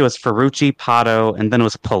Ferrucci. I think it was Ferrucci, Pato, and then it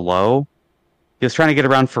was Pelot. He was trying to get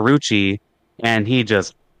around Ferrucci, and he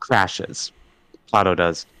just crashes. Pato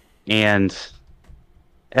does. And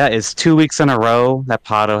that is 2 weeks in a row that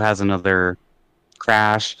Pato has another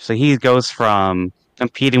crash. So he goes from...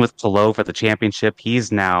 competing with Pelot for the championship.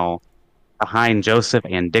 He's now behind Joseph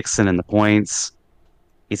and Dixon in the points.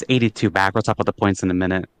 He's 82 back. We'll talk about the points in a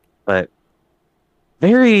minute. But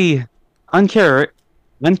very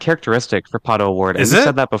uncharacteristic for Pato O'Ward. And we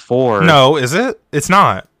said that before. No, is it? It's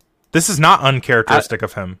not. This is not uncharacteristic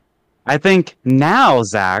of him. I think now,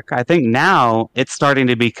 Zach, it's starting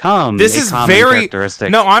to become characteristic.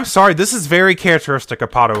 No, I'm sorry. This is very characteristic of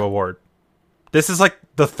Pato O'Ward. This is like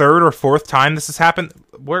the 3rd or 4th time this has happened.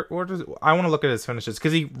 Where does I want to look at his finishes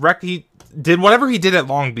because he did whatever he did at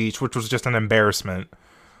Long Beach, which was just an embarrassment.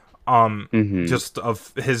 Just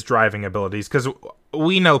of his driving abilities because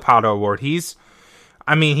we know Pato O'Ward.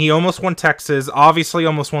 He almost won Texas. Obviously,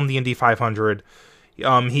 almost won the Indy 500.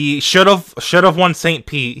 He should have won St.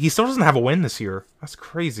 Pete. He still doesn't have a win this year. That's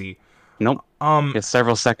crazy. Nope.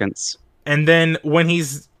 Several seconds. And then when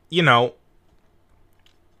he's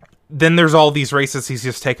then there's all these races he's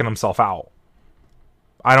just taken himself out.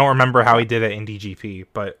 I don't remember how he did it in DGP,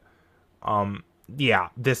 but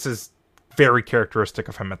this is very characteristic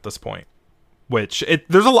of him at this point. I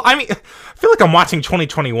feel like I'm watching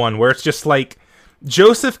 2021 where it's just like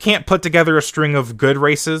Joseph can't put together a string of good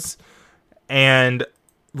races, and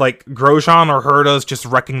like Grosjean or Herta's just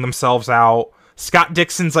wrecking themselves out. Scott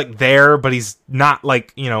Dixon's like there, but he's not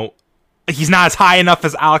like he's not as high enough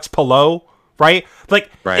as Alex Pelot. Right?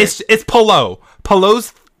 Like, right. It's Pelot.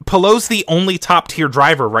 Pelot's the only top-tier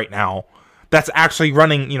driver right now that's actually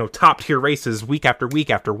running, top-tier races week after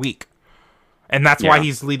week after week. And that's why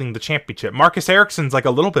he's leading the championship. Marcus Ericsson's, like,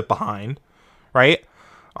 a little bit behind, right?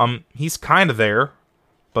 He's kind of there,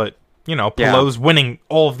 but, Pelot's winning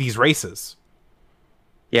all of these races.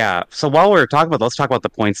 Yeah. So while we're talking about, let's talk about the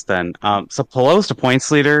points then. So Pelot's the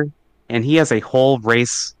points leader, and he has a whole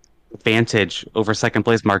race advantage over second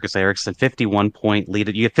place Marcus Ericsson, 51-point lead.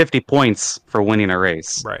 You get 50 points for winning a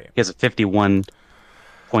race. Right. He has a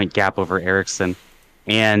 51-point gap over Ericsson.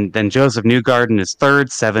 And then Joseph Newgarden is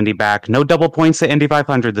third, 70 back. No double points at Indy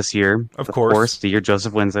 500 this year. Of course. The year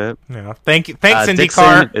Joseph wins it. Yeah. Thanks,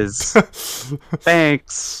 IndyCar.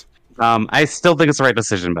 Thanks. I still think it's the right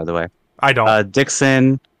decision, by the way. I don't.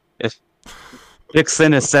 Dixon is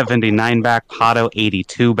 79 back. Pato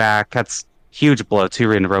 82 back. That's huge blow.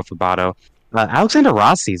 2 in a row for Pato. Alexander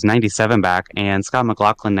Rossi's 97 back, and Scott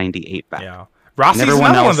McLaughlin 98 back. Yeah, Rossi's another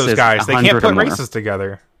one of those guys. They can't put races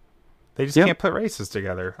together. They just can't put races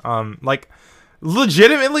together. Like,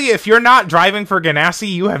 legitimately, if you're not driving for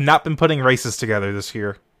Ganassi, you have not been putting races together this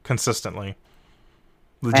year consistently.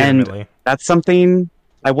 Legitimately. And that's something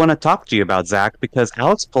I want to talk to you about, Zach, because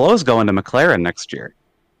Alex Palou's going to McLaren next year.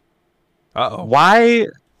 Uh-oh. Why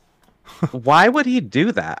would he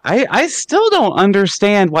do that? I still don't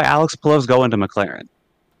understand why Alex Palou's going to McLaren.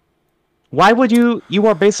 Why would you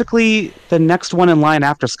are basically the next one in line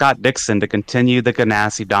after Scott Dixon to continue the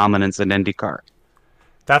Ganassi dominance in IndyCar.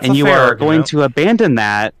 And you are going to abandon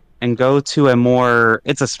that and go to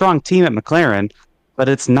it's a strong team at McLaren, but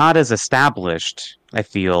it's not as established, I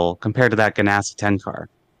feel, compared to that Ganassi 10 car.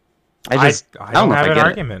 I don't have an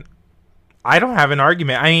argument. I don't have an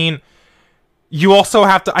argument. I mean, you also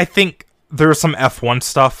have to, I think there's some F1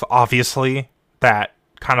 stuff, obviously, that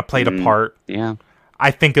kind of played a part. Yeah. I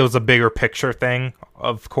think it was a bigger picture thing,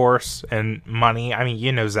 of course, and money. I mean,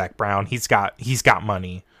 you know Zach Brown. He's got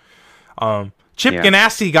money. Chip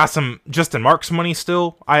Ganassi got some Justin Marks money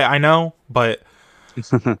still, I know, but it's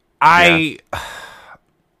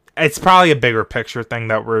probably a bigger picture thing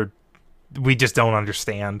that we just don't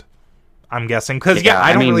understand, I'm guessing. Because,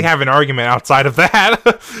 I don't really have an argument outside of that.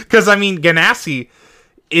 Because, I mean, Ganassi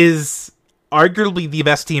is arguably the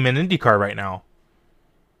best team in IndyCar right now.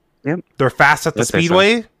 Yep. They're fast at the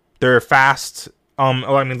Speedway. So. They're fast.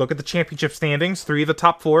 Look at the championship standings. 3 of the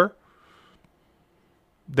top 4.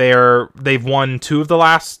 They've won 2 of the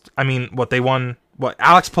last. They won.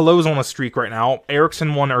 Alex Palou's on a streak right now.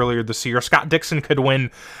 Ericsson won earlier this year. Scott Dixon could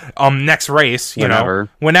win next race.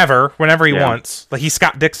 Whenever he wants. Like, he's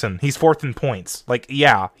Scott Dixon. He's 4th in points. Like,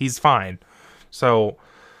 yeah, he's fine. So.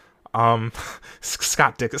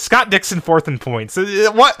 Scott Dixon 4th in points.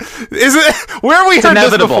 What is it? Where have we heard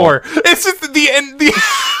this before? It's just the end.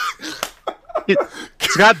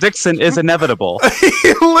 Scott Dixon is inevitable.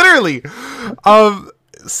 Literally.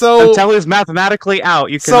 So until he's mathematically out,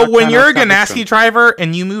 you. So when you're a Ganassi driver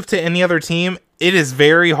and you move to any other team, it is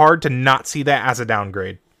very hard to not see that as a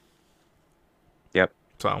downgrade. Yep.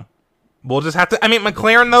 So we'll just have to.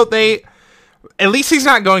 McLaren though, at least he's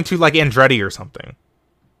not going to like Andretti or something.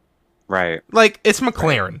 Right. Like, it's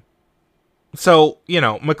McLaren. Right. So,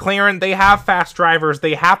 McLaren, they have fast drivers.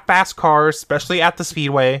 They have fast cars, especially at the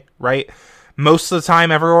Speedway, right? Most of the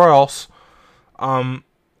time, everywhere else. I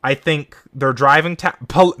think they're driving...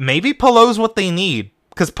 maybe Palou's what they need.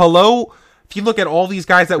 Because Palou, if you look at all these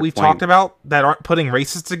guys that we've talked about that aren't putting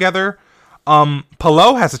races together,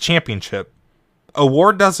 Palou has a championship.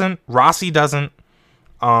 Award doesn't. Rossi Doesn't.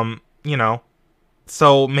 So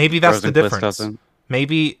maybe that's the difference. Doesn't.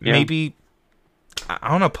 Maybe, I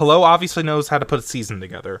don't know. Palou obviously knows how to put a season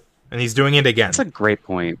together, and he's doing it again. That's a great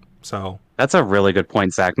point. So that's a really good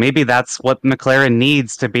point, Zach. Maybe that's what McLaren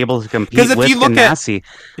needs to be able to compete with Ganassi.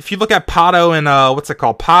 If you look at Pato and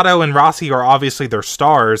Pato and Rossi are obviously their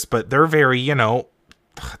stars, but they're very,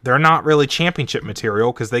 they're not really championship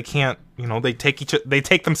material because they can't, they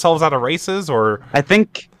take themselves out of races, or I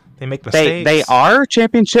think. They make mistakes. They are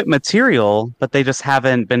championship material, but they just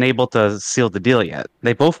haven't been able to seal the deal yet.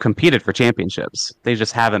 They both competed for championships. They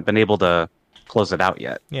just haven't been able to close it out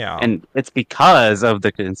yet. Yeah. And it's because of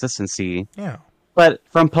the consistency. Yeah. But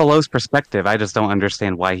from Palou's perspective, I just don't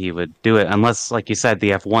understand why he would do it unless, like you said,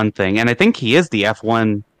 the F1 thing. And I think he is the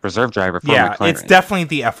F1 reserve driver for McLaren. Yeah, it's definitely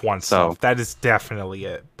the F1 stuff. That is definitely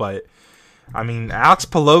it. But... Alex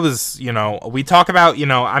Palou is, we talked about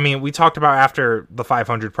after the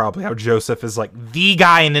 500 probably how Joseph is like the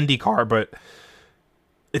guy in IndyCar, but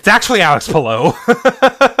it's actually Alex Palou.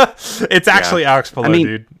 It's actually Alex Palou,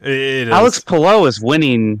 dude. It is. Alex Palou is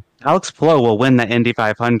winning. Alex Palou will win the Indy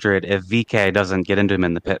 500 if VK doesn't get into him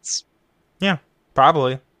in the pits. Yeah,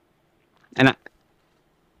 probably. And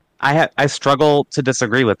I struggle to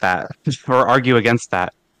disagree with that or argue against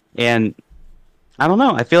that. And I don't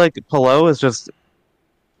know. I feel like Palou is just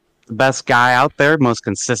the best guy out there, most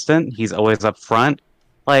consistent. He's always up front.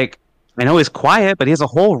 I know he's quiet, but he has a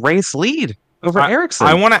whole race lead over Ericsson.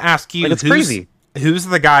 I want to ask you, it's crazy. who's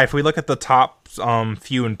the guy, if we look at the top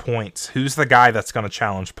few in points, who's the guy that's going to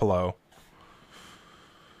challenge Palou?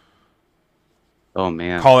 Oh,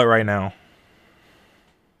 man. Call it right now.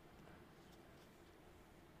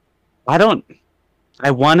 My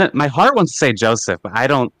heart wants to say Joseph, but I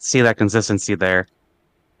don't see that consistency there.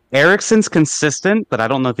 Ericsson's consistent, but I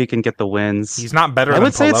don't know if he can get the wins. He's not better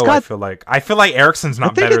than Palou, I feel like Ericsson's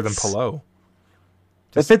not better than Palou.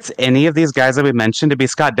 If it's any of these guys that we mentioned, it'd be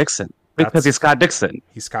Scott Dixon. Because he's Scott Dixon.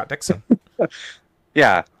 He's Scott Dixon.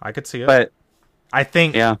 Yeah. I could see it. But I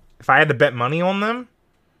think if I had to bet money on them,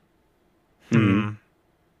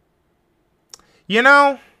 you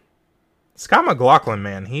know, Scott McLaughlin,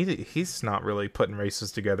 man, he's not really putting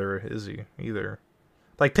races together, is he, either?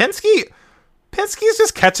 Like, Penske's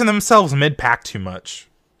just catching themselves mid-pack too much.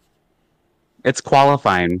 It's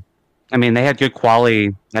qualifying. I mean, they had good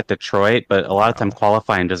quali at Detroit, but a lot of time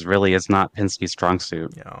qualifying just really is not Penske's strong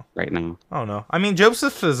suit right now. I don't know. I mean,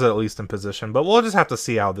 Joseph is at least in position, but we'll just have to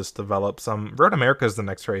see how this develops. Road America is the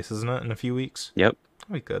next race, isn't it, in a few weeks? Yep.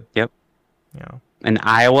 That'll be good. Yep. Yeah. In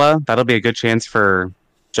Iowa, that'll be a good chance for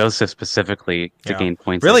Joseph specifically to gain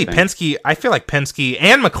points. Really, Penske, I feel like Penske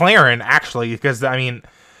and McLaren, actually, because, I mean,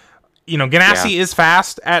 you know, Ganassi is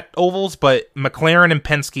fast at ovals, but McLaren and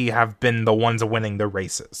Penske have been the ones winning the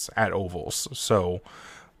races at ovals. So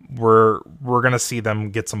we're going to see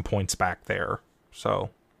them get some points back there. So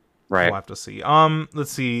we'll have to see.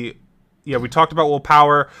 Let's see. Yeah, we talked about Will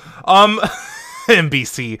Power.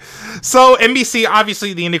 NBC. So NBC,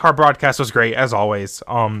 obviously the IndyCar broadcast was great as always.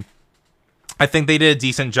 I think they did a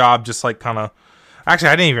decent job, just like kind of. Actually,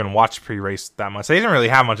 I didn't even watch pre-race that much. They didn't really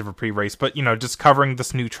have much of a pre-race, but you know, just covering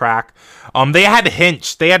this new track. They had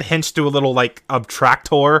Hinch. They had Hinch do a little like a track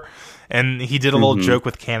tour, and he did a little joke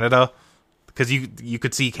with Canada because you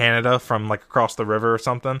could see Canada from like across the river or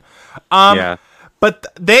something. But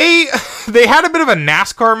they had a bit of a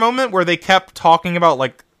NASCAR moment where they kept talking about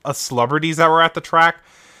like celebrities that were at the track,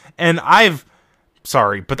 and I've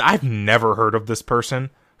never heard of this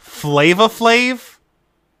person, Flava Flav.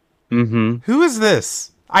 Who is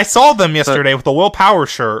this? I saw them yesterday with the Will Power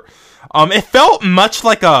shirt. It felt much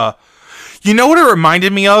like you know what it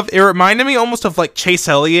reminded me of? It reminded me almost of like Chase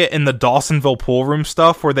Elliott in the Dawsonville pool room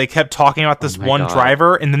stuff, where they kept talking about this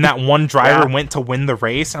driver, and then that one driver went to win the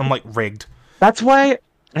race. I'm like, rigged. That's why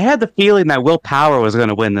I had the feeling that Will Power was going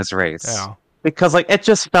to win this race. Yeah. Because like it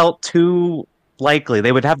just felt too likely.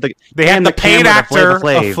 They would have the paid actor of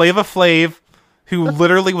Flava Flav, who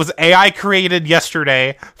literally was AI created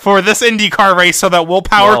yesterday for this IndyCar race so that Will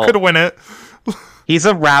Power could win it. He's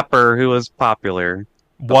a rapper who was popular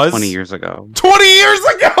 20 years ago. 20 years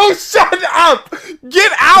ago? Shut up!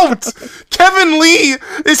 Get out! Kevin Lee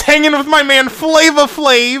is hanging with my man Flava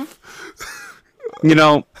Flav. You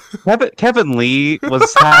know, Kevin Lee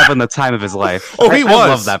was having the time of his life. Oh, he was. I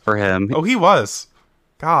love that for him. Oh, he was.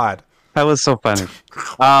 God. That was so funny.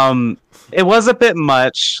 It was a bit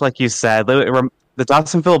much, like you said. The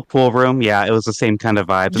Dawsonville pool room, it was the same kind of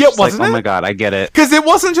vibe. Yeah, wasn't like, it? Oh my god, I get it. Because it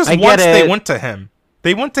wasn't just once they went to him.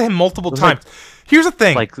 They went to him multiple times. Here's the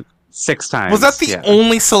thing. Like 6 times. Was that the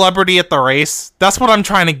only celebrity at the race? That's what I'm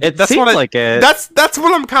trying to... That's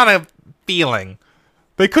what I'm kind of feeling.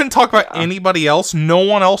 They couldn't talk about anybody else? No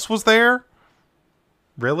one else was there?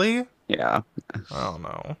 Really? Yeah. I don't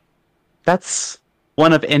know. That's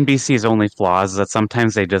one of NBC's only flaws, is that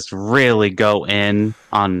sometimes they just really go in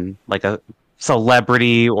on like a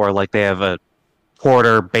celebrity, or like they have a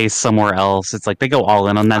porter based somewhere else. It's like they go all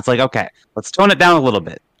in on that. It's like, okay, let's tone it down a little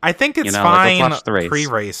bit. I think it's fine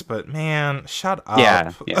pre-race, but man, shut up.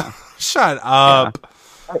 Yeah. Shut up. Yeah.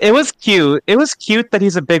 It was cute. It was cute that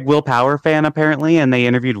he's a big Will Power fan, apparently, and they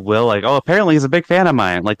interviewed Will like, oh, apparently he's a big fan of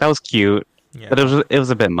mine. Like, that was cute. Yeah. But it was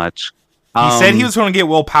a bit much. He said he was going to get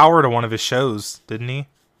Will Power to one of his shows, didn't he?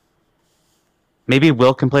 Maybe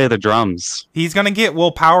Will can play the drums. He's going to get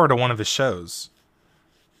Will Power to one of his shows.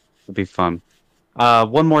 It'd be fun.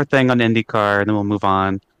 One more thing on IndyCar, and then we'll move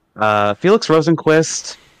on. Felix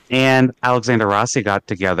Rosenqvist and Alexander Rossi got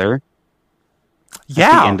together at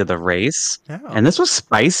the end of the race. Yeah. And this was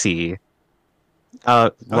spicy.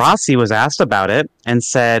 Rossi was asked about it and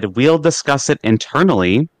said, we'll discuss it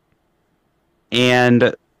internally.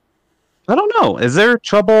 And I don't know. Is there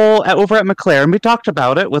trouble over at McLaren? We talked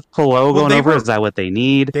about it with Palou going over. Is that what they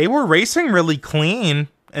need? They were racing really clean,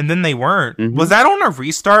 and then they weren't. Mm-hmm. Was that on a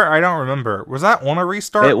restart? I don't remember. Was that on a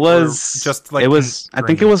restart? It was just like I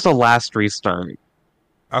think it was the last restart.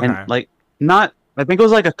 Okay. And I think it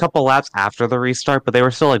was like a couple laps after the restart, but they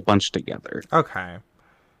were still like bunched together. Okay.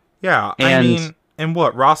 Yeah, and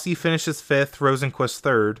what? Rossi finishes 5th, Rosenqvist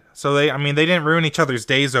 3rd. So they didn't ruin each other's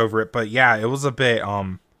days over it, but yeah, it was a bit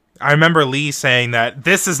I remember Lee saying that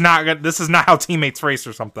this is not how teammates race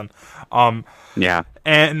or something. Yeah.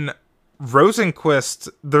 And Rosenquist,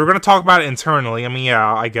 they're going to talk about it internally. I mean,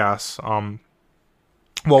 yeah, I guess.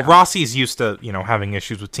 Rossi's used to, having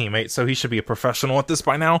issues with teammates, so he should be a professional at this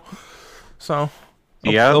by now. So,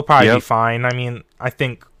 he'll probably be fine. I mean, I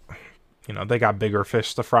think, they got bigger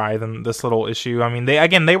fish to fry than this little issue. I mean,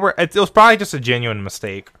 it was probably just a genuine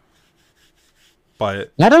mistake.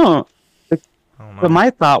 But I don't know. know. But my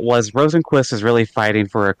thought was Rosenquist is really fighting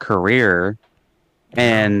for a career,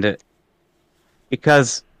 and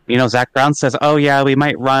because Zach Brown says, "Oh yeah, we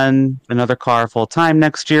might run another car full time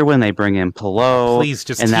next year when they bring in Pillow." Please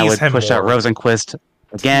just and that tease would push out Rosenquist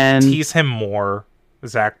again. Tease him more,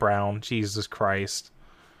 Zach Brown. Jesus Christ!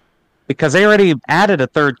 Because they already added a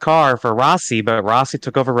third car for Rossi, but Rossi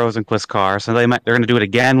took over Rosenquist's car, so they're going to do it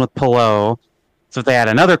again with Pillow. So if they add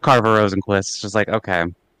another car for Rosenquist, it's just like, okay,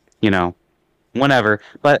 whatever.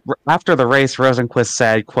 But after the race, Rosenquist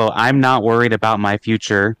said, quote, "I'm not worried about my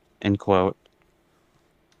future," end quote.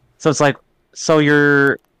 So it's like,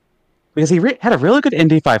 because he had a really good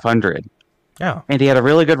Indy 500. Yeah. And he had a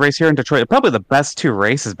really good race here in Detroit. Probably the best 2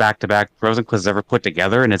 races back-to-back Rosenquist has ever put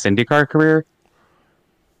together in his IndyCar career.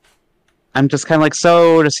 I'm just kind of like,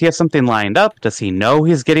 so does he have something lined up? Does he know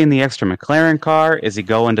he's getting the extra McLaren car? Is he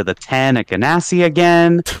going to the 10 at Ganassi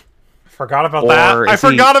again? Forgot about that. I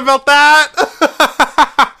forgot about that.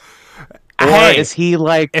 Or is he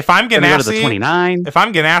like, if I'm Ganassi, go to the 29? If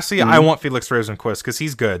I'm Ganassi, I want Felix Rosenquist because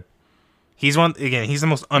he's good. He's the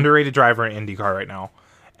most underrated driver in IndyCar right now.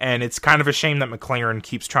 And it's kind of a shame that McLaren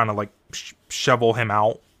keeps trying to shovel him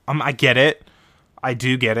out. I get it. I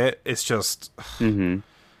do get it. It's just,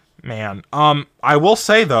 man. I will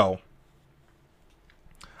say though,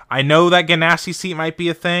 I know that Ganassi seat might be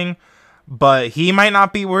a thing, but he might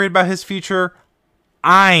not be worried about his future.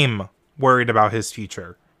 I'm worried about his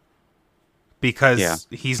future because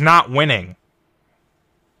he's not winning.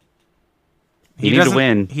 He needs to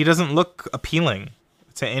win. He doesn't look appealing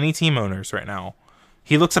to any team owners right now.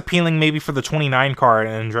 He looks appealing maybe for the 29 car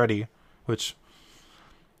in Andretti, which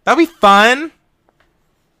that'd be fun.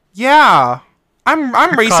 Yeah, I'm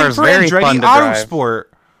racing for Andretti Autosport.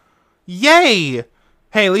 Yay!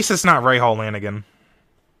 Hey, at least it's not Ray Hall Lanigan.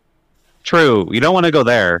 True. You don't want to go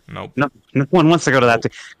there. Nope. No one wants to go to that.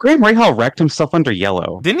 Graham Rahal wrecked himself under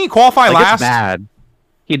yellow. Didn't he qualify last? It's bad.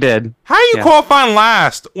 He did. How are you qualifying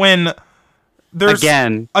last when there's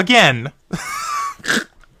again?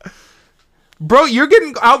 Bro, you're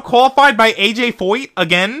getting out qualified by AJ Foyt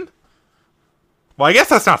again? Well, I guess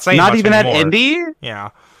that's not saying not much even anymore. At Indy.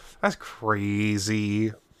 Yeah, that's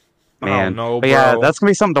crazy. Man, no, but bro. yeah, that's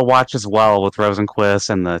gonna be something to watch as well with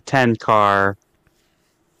Rosenquist and the 10 car.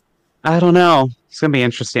 I don't know. It's going to be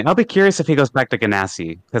interesting. I'll be curious if he goes back to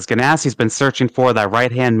Ganassi, because Ganassi's been searching for that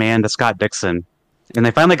right-hand man to Scott Dixon. And they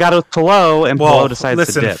finally got it with Pillow, and Pillow decides to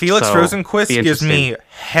dip. Listen, Felix Rosenquist gives me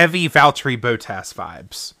heavy Valtteri Bottas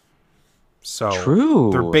vibes. So true.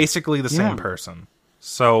 They're basically the same person.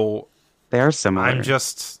 So they are similar.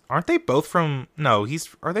 Aren't they both from... No,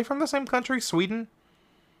 are they from the same country? Sweden?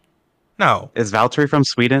 No. Is Valtteri from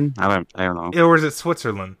Sweden? I don't know. Or is it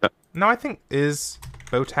Switzerland? No, I think is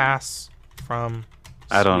Bottas from Sweden.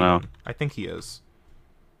 I don't know. I think he is.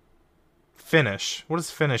 Finnish. What does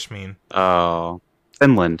Finnish mean? Oh,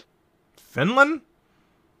 Finland. Finland?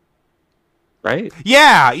 Right?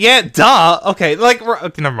 Yeah, duh. Okay,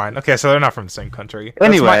 never mind. Okay, so they're not from the same country.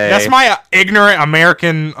 Anyway. That's my ignorant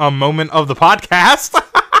American moment of the podcast.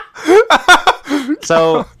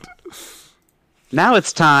 So... now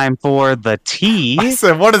it's time for the T. I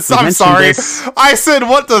said, I'm sorry. I said,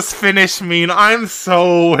 what does Finnish mean? I'm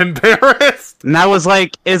so embarrassed. And I was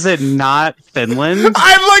like, is it not Finland?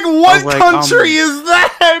 I'm like, what country is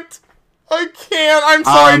that? I can't. I'm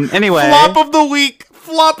sorry. Anyway. Flop of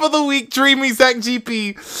the week, Dreamy Zach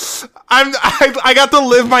GP. I got to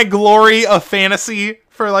live my glory of fantasy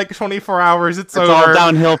for 24 hours. It's over. All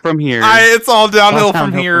downhill from here. It's all downhill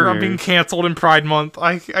from here. I'm being canceled in Pride Month.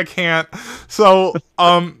 I can't. So,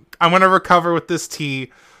 I'm going to recover with this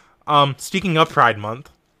tea. Speaking of Pride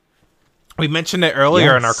Month, we mentioned it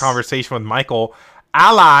earlier in our conversation with Michael.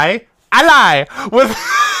 Ally with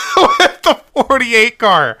the 48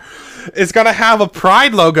 car is going to have a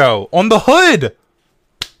Pride logo on the hood.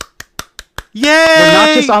 Yay! We're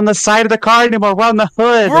not just on the side of the car anymore. We're on the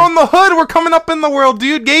hood. We're on the hood. We're coming up in the world,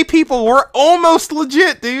 dude. Gay people, we're almost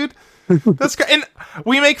legit, dude. That's great. And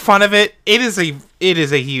we make fun of it. It is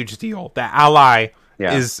a huge deal that Ally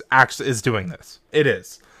is doing this. It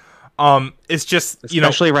is. It's just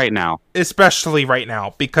especially right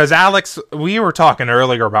now because Alex, we were talking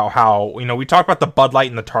earlier about how we talked about the Bud Light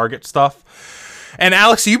and the Target stuff. And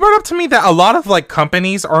Alex, you brought up to me that a lot of like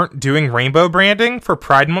companies aren't doing rainbow branding for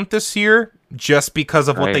Pride Month this year just because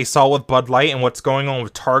of what they saw with Bud Light and what's going on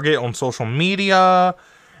with Target on social media.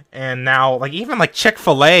 And now, like, even like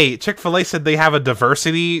Chick-fil-A said they have a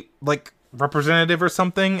diversity like representative or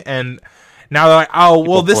something, and now they're like, oh,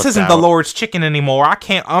 well, this isn't the Lord's chicken anymore.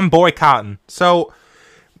 I'm boycotting. So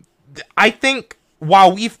I think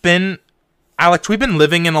while Alex, we've been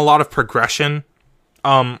living in a lot of progression.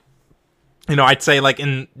 I'd say like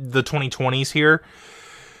in the 2020s here,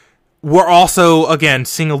 we're also, again,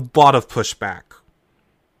 seeing a lot of pushback.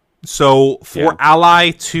 So for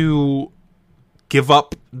Ally to give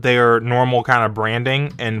up their normal kind of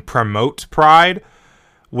branding and promote Pride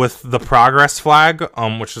with the Progress flag,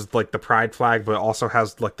 which is like the Pride flag, but also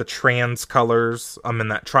has like the trans colors in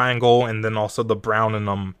that triangle, and then also the brown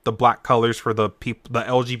and the black colors for the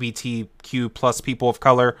LGBTQ plus people of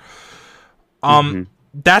color.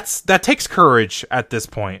 That takes courage at this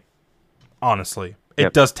point. Honestly,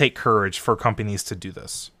 it does take courage for companies to do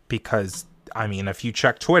this, because I mean, if you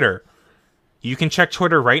check Twitter, you can check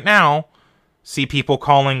Twitter right now, see people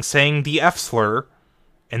saying the F slur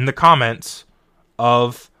in the comments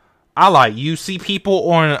of Ally. You see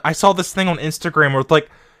people I saw this thing on Instagram where it's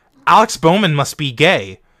like, Alex Bowman must be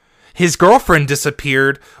gay. His girlfriend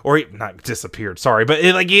disappeared, or not disappeared, sorry, but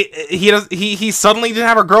he suddenly didn't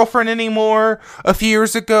have a girlfriend anymore a few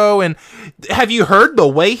years ago. And have you heard the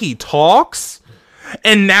way he talks?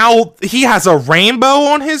 And now he has a rainbow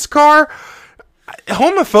on his car.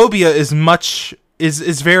 Homophobia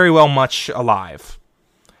is very well much alive.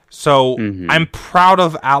 So I'm proud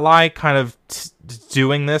of Ally kind of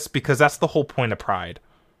doing this, because that's the whole point of Pride,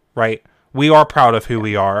 right? We are proud of who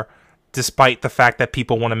we are, despite the fact that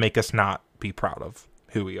people want to make us not be proud of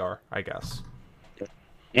who we are, I guess.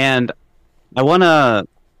 And I want to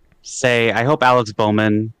say, I hope Alex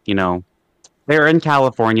Bowman, they're in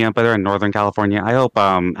California, but they're in Northern California. I hope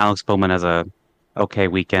Alex Bowman has a okay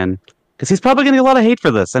weekend, because he's probably going to get a lot of hate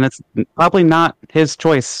for this, and it's probably not his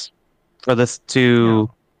choice for this to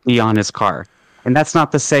be on his car. And that's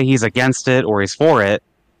not to say he's against it or he's for it,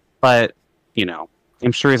 but,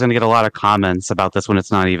 I'm sure he's going to get a lot of comments about this when it's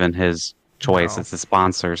not even his choice, it's his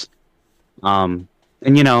sponsors. And,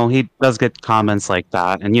 he does get comments like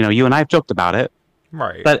that, and, you and I have joked about it.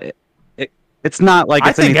 Right. But it's not like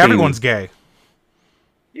I think everyone's gay.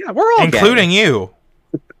 Yeah, we're all including gay. You.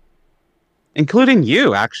 Including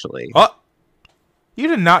you, actually. Oh, you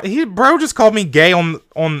did not. Bro just called me gay on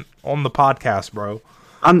the podcast, bro.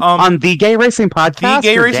 On the Gay Racing Podcast? The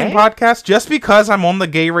Gay Racing Podcast? Just because I'm on the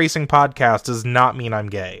Gay Racing Podcast does not mean I'm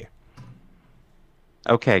gay.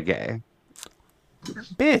 Okay, gay.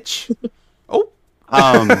 Bitch. Oh.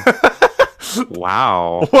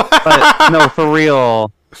 Wow. But no, for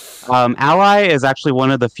real. Ally is actually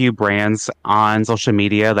one of the few brands on social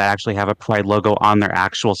media that actually have a Pride logo on their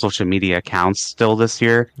actual social media accounts still this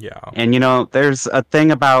year. Yeah. And there's a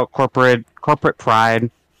thing about corporate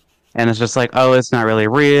Pride, and it's just like, oh, it's not really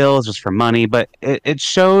real, it's just for money. But it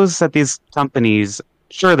shows that these companies,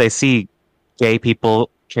 sure, they see gay people,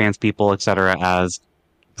 trans people, etc. as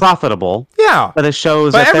profitable. Yeah. But it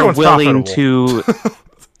shows that they're willing to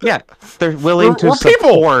they're willing to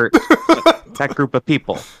support that group of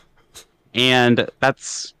people. And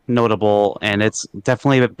that's notable, and it's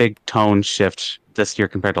definitely a big tone shift this year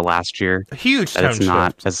compared to last year. A huge tone shift.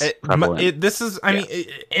 Not as prevalent. This is, I mean,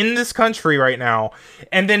 in this country right now,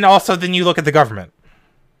 and then you look at the government.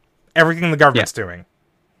 Everything the government's doing.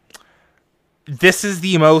 This is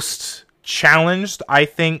the most challenged, I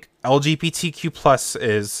think, LGBTQ plus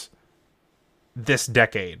is this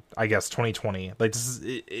decade, I guess, 2020. Like,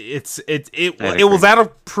 it was at a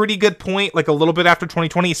pretty good point, like a little bit after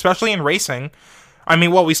 2020, especially in racing. I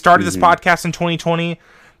mean, we started this podcast in 2020.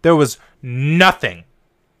 There was nothing,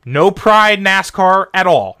 no Pride NASCAR at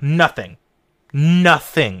all, nothing,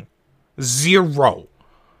 zero.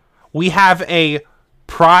 We have a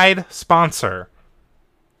Pride sponsor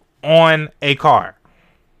on a car.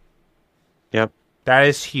 Yep, that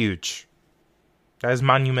is huge. That is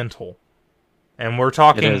monumental. And we're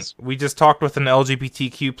talking, we just talked with an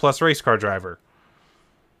LGBTQ plus race car driver.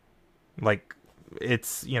 Like,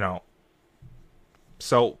 it's,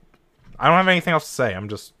 so I don't have anything else to say. I'm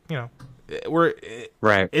just,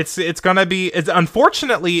 right. It's going to be,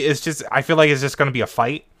 unfortunately, it's just, I feel like it's just going to be a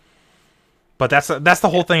fight. But that's the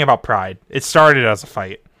whole thing about Pride. It started as a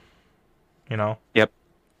fight, Yep.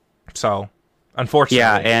 So, unfortunately.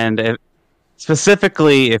 Yeah, and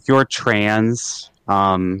specifically, if you're trans,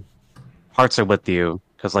 hearts are with you,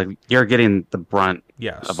 because like you're getting the brunt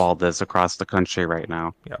of all this across the country right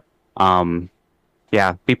now. Yeah.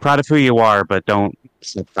 Yeah, be proud of who you are, but don't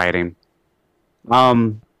stop fighting.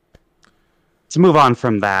 To move on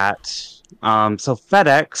from that, so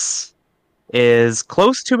FedEx is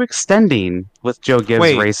close to extending with Joe Gibbs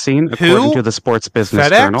Wait, Racing, according to the Sports Business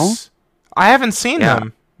Journal. FedEx? I haven't seen Yeah.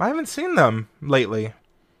 them. I haven't seen them lately.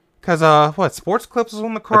 Because, Sports Clips was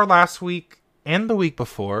on the car last week and the week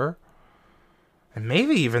before. And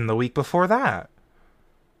maybe even the week before that.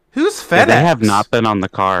 Who's FedEx? Yeah, they have not been on the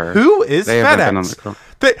car. Who is They FedEx? haven't been on the car.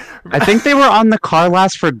 I think they were on the car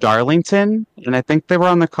last for Darlington, and I think they were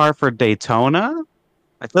on the car for Daytona.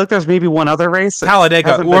 I feel like there's maybe one other race.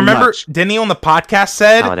 Talladega. Well, remember, much. Denny on the podcast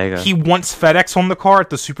said Talladega. he wants FedEx on the car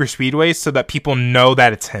at the super speedways so that people know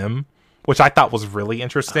that it's him, which I thought was really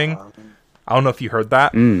interesting. I don't know if you heard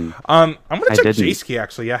that. I'm gonna check Jayski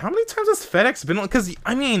actually. Yeah, how many times has FedEx been on? Because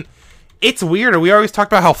I mean, it's weird. We always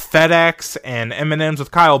talked about how FedEx and M&M's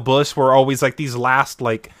with Kyle Busch were always like these last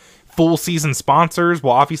like full season sponsors.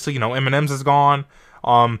 Well, obviously, M&M's is gone.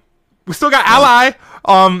 We still got Ally.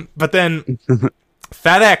 But then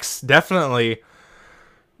FedEx definitely.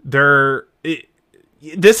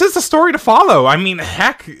 This is a story to follow. I mean,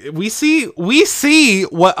 heck, we see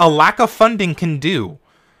what a lack of funding can do.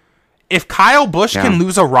 If Kyle Busch can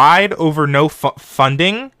lose a ride over no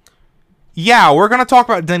funding, yeah, we're gonna talk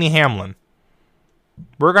about Denny Hamlin.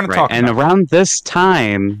 We're gonna talk. And around this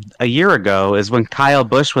time, a year ago, is when Kyle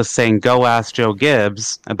Busch was saying, "Go ask Joe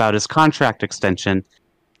Gibbs about his contract extension."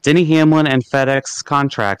 Denny Hamlin and FedEx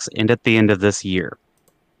contracts end at the end of this year.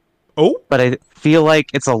 Oh, but I feel like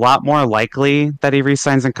it's a lot more likely that he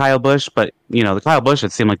re-signs than Kyle Busch. But the Kyle Busch,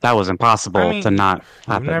 it seemed like that was impossible to not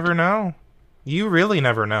happen. You never know. You really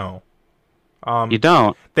never know. You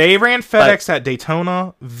don't. They ran FedEx at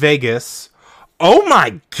Daytona, Vegas. Oh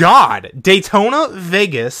my God! Daytona,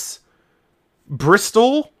 Vegas,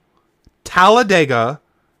 Bristol, Talladega,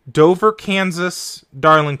 Dover, Kansas,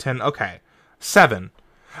 Darlington. Okay, 7.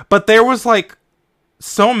 But there was like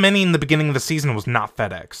so many in the beginning of the season was not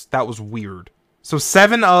FedEx. That was weird. So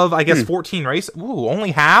 7 of, I guess, 14 races. Ooh,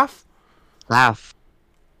 only half? Half.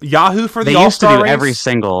 Yahoo for the They used to All-Star do race. every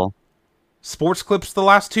single. Sports Clips the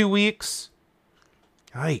last 2 weeks.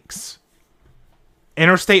 Yikes.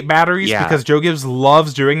 Interstate batteries, because Joe Gibbs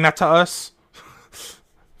loves doing that to us.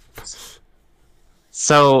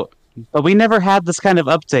 So, but we never had this kind of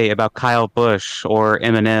update about Kyle Busch or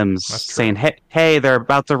M&M's saying, hey, they're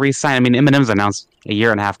about to re-sign. I mean, M&M's announced a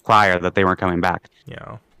year and a half prior that they weren't coming back.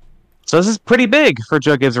 Yeah. So this is pretty big for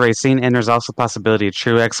Joe Gibbs Racing, and there's also a possibility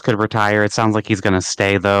Truex could retire. It sounds like he's going to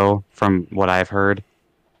stay, though, from what I've heard.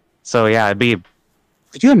 So, yeah,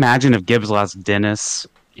 could you imagine if Gibbs lost Dennis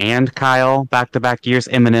and Kyle back-to-back years,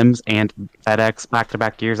 M&M's and FedEx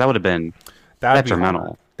back-to-back years? That would have been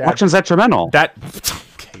detrimental. Action's detrimental.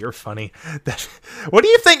 Okay, you're funny. What do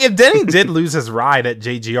you think if Denny did lose his ride at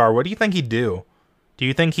JGR? What do you think he'd do? Do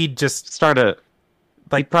you think he'd just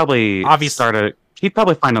he'd probably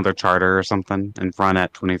find another charter or something and run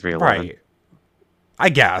at 2311. Right. I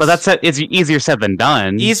guess. But it's easier said than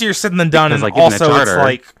done. Easier said than done, and also it's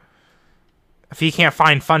like, if he can't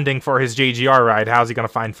find funding for his JGR ride, how's he going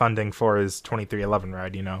to find funding for his 2311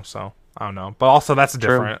 ride, So, I don't know. But also, that's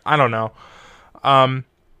different. I don't know.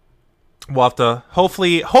 We'll have to...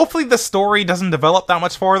 Hopefully the story doesn't develop that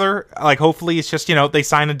much farther. Like, hopefully it's just, they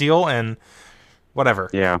sign a deal and whatever.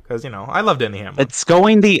 Yeah. Because, I love Denny Hamlin. It's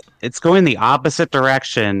going the opposite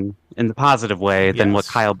direction in the positive way than what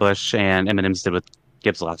Kyle Busch and M&M's did with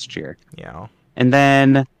Gibbs last year. Yeah. And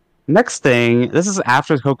then... next thing, this is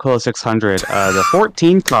after the Coca-Cola 600, the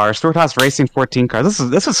 14 car, Stewart-Haas Racing 14 car. This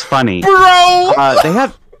is funny, bro. They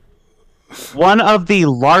had one of the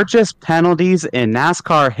largest penalties in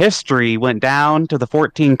NASCAR history went down to the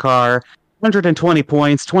 14 car, 120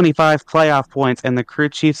 points, 25 playoff points, and the crew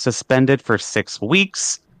chief suspended for 6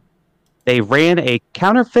 weeks. They ran a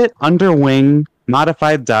counterfeit underwing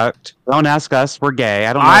modified duct. Don't ask us, we're gay.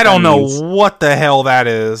 I don't know what the hell that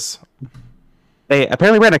is. They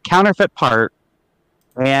apparently ran a counterfeit part,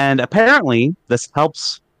 and apparently this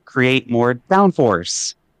helps create more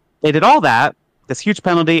downforce. They did all that, this huge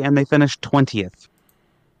penalty, and they finished 20th.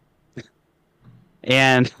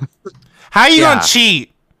 And how are you gonna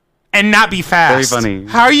cheat and not be fast? Very funny.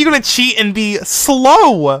 How are you gonna cheat and be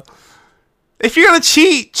slow? If you're gonna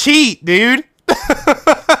cheat, dude.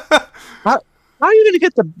 How are you gonna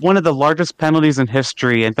get one of the largest penalties in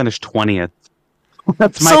history and finish 20th?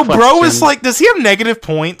 That's my question. Bro is like, does he have negative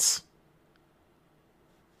points?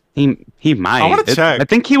 He might. I want to check. I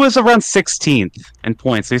think he was around 16th in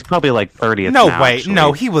points. So he's probably like 30th. No now, way. actually.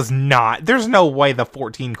 No, he was not. There's no way the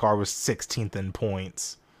 14 car was 16th in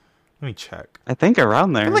points. Let me check. I think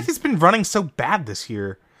around there. I feel like he's been running so bad this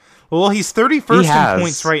year. Well, he's 31st in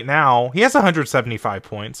points right now. He has 175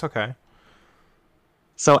 points. Okay.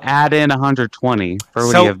 So add in 120. Where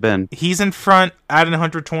would So he have been? he's in front, adding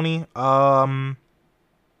 120. I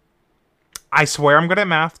swear I'm good at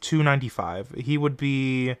math. 295. He would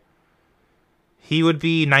be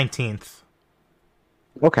 19th.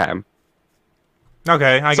 Okay.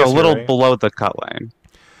 Okay, I So guess a little right. below the cut line.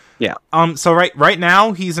 Yeah. So right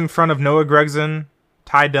now he's in front of Noah Gragson,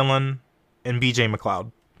 Ty Dillon, and BJ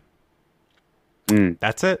McLeod.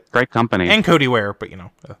 That's it. Great company. And Cody Ware, but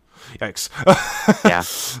yikes.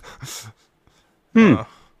 Yeah.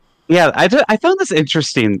 Yeah, I found this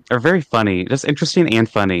interesting, or very funny. Just interesting and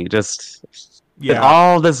funny. Just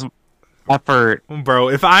all this effort. Bro,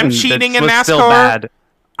 if I'm cheating in still NASCAR, bad.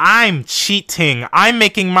 I'm cheating.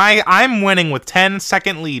 I'm winning with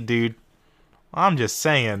 10-second lead, dude. I'm just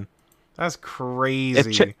saying. That's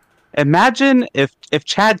crazy. Imagine if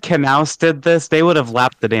Chad Knaus did this, they would have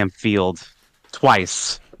lapped the damn field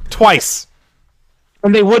twice.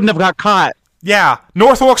 And they wouldn't have got caught. Yeah,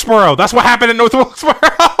 North Wilkesboro. That's what happened at North Wilkesboro.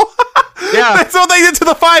 Yeah. That's what they did to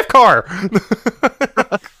the 5 car.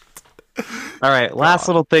 All right, last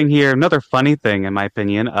little thing here. Another funny thing, in my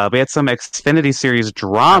opinion. We had some Xfinity Series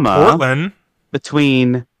drama. Portland.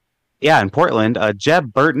 In Portland,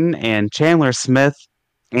 Jeb Burton and Chandler Smith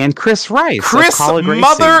and Chris Rice. Chris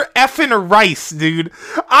mother effing Rice, dude.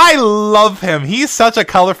 I love him. He's such a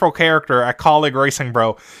colorful character at Colleague Racing,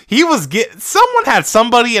 bro. Someone had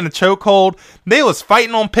somebody in a chokehold. They was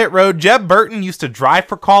fighting on pit road. Jeb Burton used to drive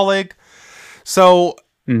for Colleague. So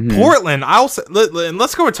Portland,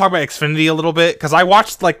 let's go and talk about Xfinity a little bit, because I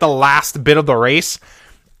watched like the last bit of the race.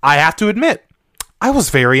 I have to admit, I was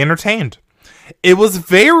very entertained. It was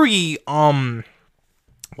very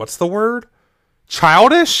what's the word?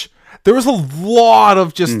 Childish. There was a lot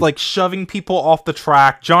of just like shoving people off the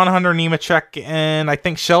track. John Hunter Nemechek and I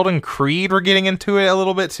think Sheldon Creed were getting into it a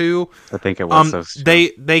little bit too. I think it was.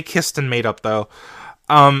 They kissed and made up though.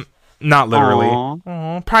 Not literally.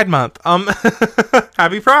 Aww, Pride Month.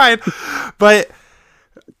 Happy Pride. But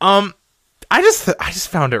I just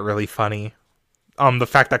found it really funny. The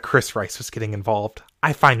fact that Chris Rice was getting involved.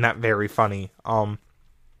 I find that very funny.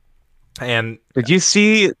 And did you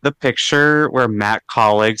see the picture where Matt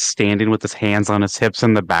Colleague's standing with his hands on his hips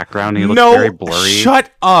in the background? He looks very blurry.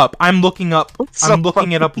 Shut up! I'm looking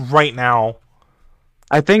it up right now.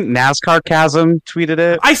 I think NASCAR Chasm tweeted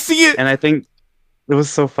it. I see it, and I think it was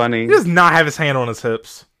so funny. He does not have his hand on his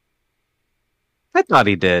hips. I thought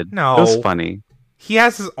he did. No, it was funny. He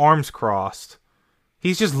has his arms crossed.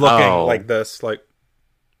 He's just looking like this, like.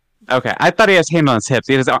 Okay, I thought he has his hand on his hips.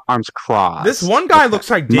 He has his arms crossed. This one guy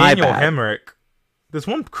looks like Daniel Hemrick. This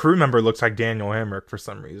one crew member looks like Daniel Hemrick for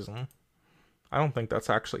some reason. I don't think that's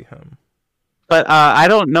actually him. But I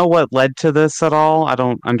don't know what led to this at all. I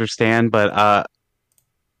don't understand, but I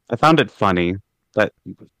found it funny that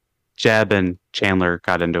Jeb and Chandler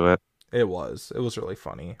got into it. It was really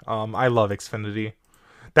funny. I love Xfinity.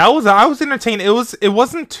 I was entertained. It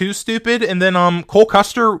wasn't too stupid. And then Cole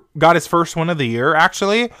Custer got his first win of the year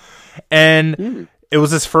actually, and it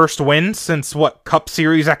was his first win since Cup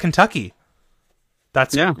Series at Kentucky.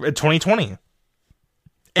 That's 2020,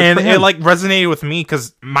 and it like resonated with me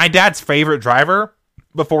because my dad's favorite driver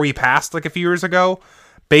before he passed like a few years ago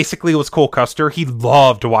basically was Cole Custer. He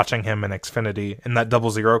loved watching him in Xfinity in that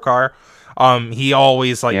 00 car. He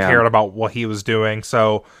always cared about what he was doing.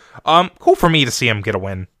 So, cool for me to see him get a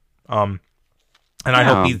win. And I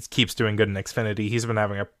hope he keeps doing good in Xfinity. He's been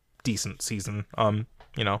having a decent season.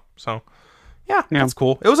 So yeah, that's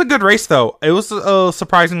cool. It was a good race though. It was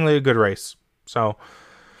surprisingly a good race. So,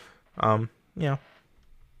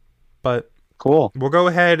 but cool. We'll go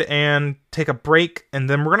ahead and take a break, and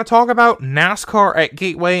then we're going to talk about NASCAR at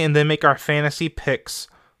Gateway, and then make our fantasy picks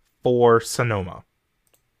for Sonoma.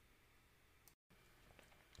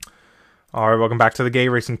 All right, welcome back to the Gay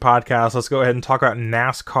Racing Podcast. Let's go ahead and talk about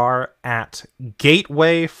NASCAR at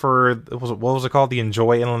Gateway for, what was it called? The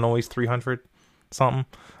Enjoy Illinois 300 something?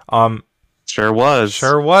 Sure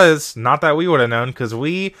was. Not that we would have known, because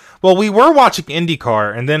we were watching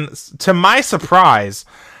IndyCar, and then to my surprise,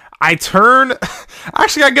 I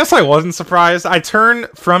guess I wasn't surprised. I turned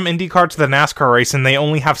from IndyCar to the NASCAR race, and they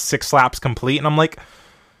only have 6 laps complete, and I'm like,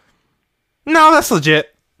 no, that's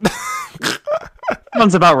legit.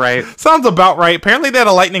 Sounds about right. Apparently they had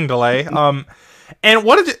a lightning delay. And it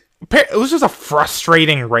was just a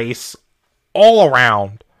frustrating race all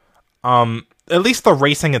around. At least the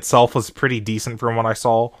racing itself was pretty decent from what I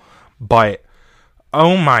saw, but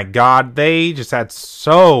oh my god, they just had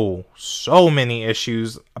so many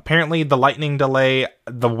issues. Apparently the lightning delay,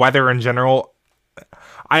 the weather in general,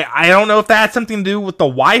 I don't know if that had something to do with the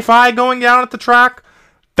Wi-Fi going down at the track.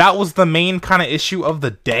 That was the main kind of issue of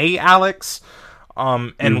the day, Alex.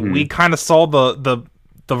 And we kind of saw the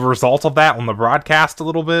result of that on the broadcast a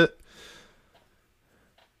little bit.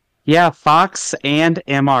 Yeah, Fox and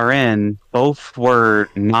MRN both were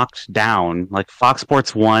knocked down. Like Fox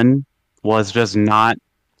Sports 1 was just not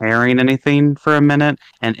airing anything for a minute,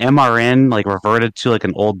 and MRN like reverted to like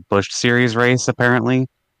an old Busch Series race apparently.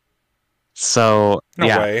 So No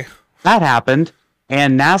way. that happened.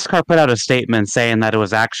 And NASCAR put out a statement saying that it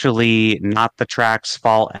was actually not the track's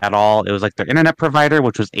fault at all. It was like their internet provider,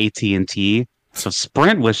 which was AT&T. So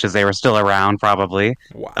Sprint wishes they were still around, probably.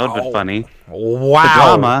 Wow. That would have been funny. Wow. The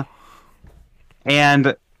drama.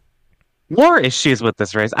 And more issues with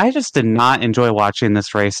this race. I just did not enjoy watching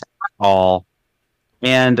this race at all.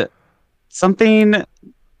 And something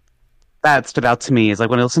that stood out to me is like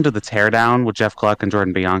when I listened to the Teardown with Jeff Gluck and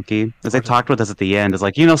Jordan Bianchi, as they talked with us at the end, is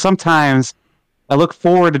like, sometimes I look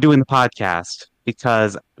forward to doing the podcast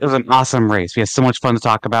because it was an awesome race. We had so much fun to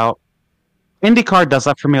talk about. IndyCar does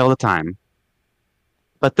that for me all the time.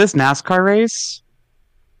 But this NASCAR race,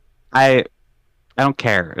 I don't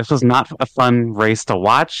care. This was not a fun race to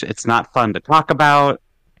watch. It's not fun to talk about.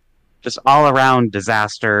 Just all around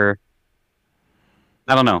disaster.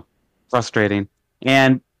 I don't know. Frustrating.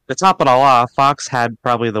 And to top it all off, Fox had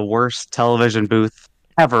probably the worst television booth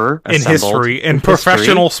ever in history, in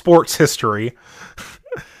professional sports history.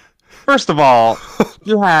 First of all,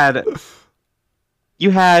 you had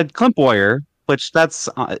Clint Boyer, which that's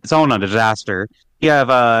its own a disaster. You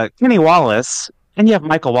have Kenny Wallace, and you have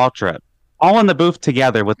Michael Waltrip, all in the booth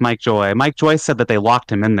together with Mike Joy. Mike Joy said that they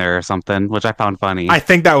locked him in there or something, which I found funny. I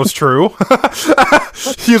think that was true.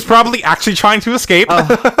 He was probably actually trying to escape.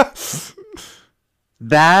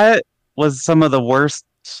 That was some of the worst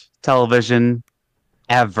television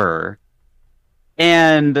ever.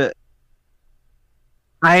 And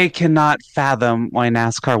I cannot fathom why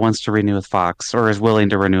NASCAR wants to renew with Fox or is willing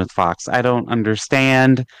to renew with Fox. I don't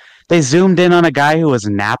understand. They zoomed in on a guy who was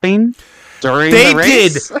napping during the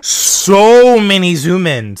race. They did so many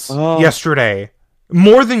zoom-ins yesterday.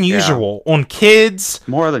 More than usual. On kids.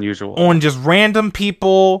 More than usual. On just random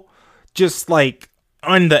people. Just like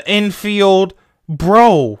on the infield.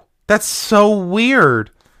 Bro, that's so weird.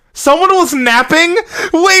 Someone was napping?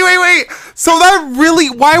 Wait. So that really...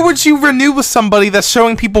 Why would you renew with somebody that's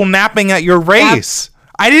showing people napping at your race?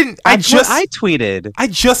 I tweeted. I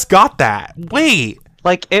just got that. Wait.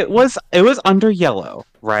 Like, it was under yellow,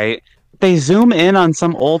 right? They zoom in on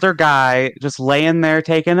some older guy just laying there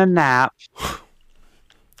taking a nap.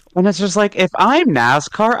 And it's just like, if I'm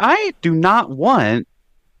NASCAR, I do not want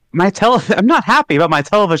I'm not happy about my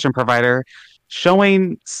television provider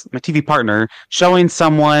showing, my TV partner, showing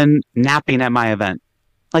someone napping at my event.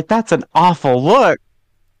 Like, that's an awful look.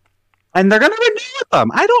 And they're going to renew with them.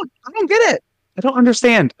 I don't get it. I don't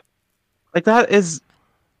understand. Like, that is...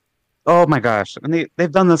 Oh my gosh. And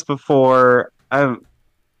they've done this before.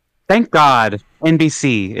 Thank God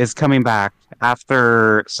NBC is coming back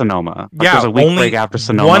after Sonoma. There's a week break after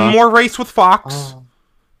Sonoma. One more race with Fox.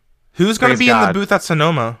 Who's going to be in the booth at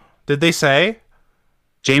Sonoma? Did they say?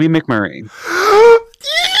 Jamie McMurray.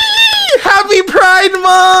 Happy Pride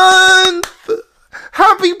Month!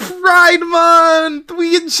 Happy Pride Month!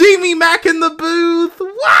 We get Jamie Mack in the booth.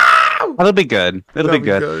 Wow! That'll be good. It'll be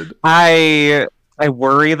good. I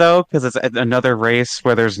worry, though, because it's another race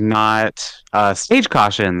where there's not stage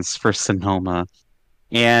cautions for Sonoma.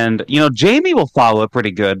 And, Jamie will follow it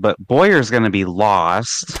pretty good, but Boyer's going to be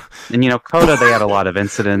lost. And, Coda, they had a lot of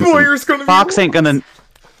incidents. Boyer's going to be Fox ain't going to...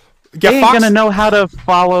 They ain't going to know how to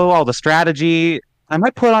follow all the strategy. I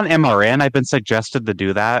might put on MRN. I've been suggested to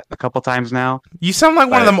do that a couple times now. You sound like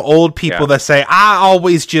one of them old people that say, I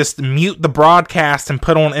always just mute the broadcast and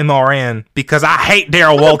put on MRN because I hate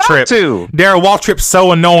Darrell Waltrip. Darrell Waltrip's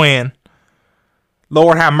so annoying.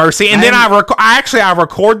 Lord have mercy. And then I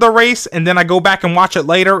record the race and then I go back and watch it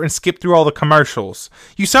later and skip through all the commercials.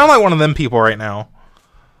 You sound like one of them people right now.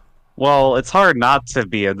 Well, it's hard not to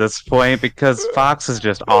be at this point because Fox is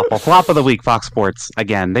just awful. Flop of the week, Fox Sports.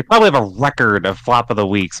 Again, they probably have a record of flop of the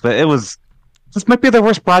weeks, but this might be their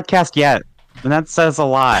worst broadcast yet. And that says a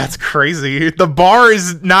lot. That's crazy. The bar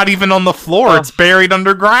is not even on the floor. It's buried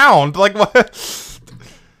underground. Like, what?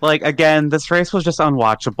 Like, again, this race was just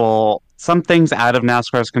unwatchable. Some things out of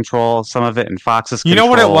NASCAR's control, some of it in Fox's control. You know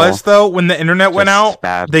what it was, though? When the internet went out,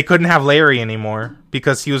 they couldn't have Larry anymore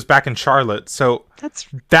because he was back in Charlotte. So that's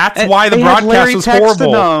why the broadcast was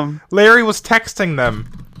horrible. Larry was texting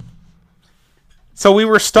them. So we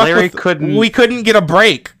were stuck we couldn't get a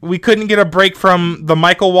break. We couldn't get a break from the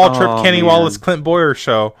Michael Waltrip, Kenny Wallace, Clint Boyer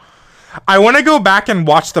show. I want to go back and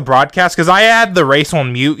watch the broadcast because I had the race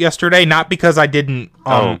on mute yesterday, not because I didn't.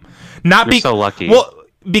 You're so lucky. Well,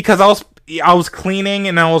 because I was cleaning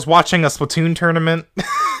and I was watching a Splatoon tournament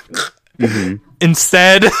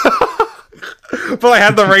instead, but I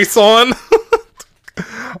had the race on.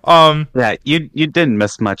 Yeah, you didn't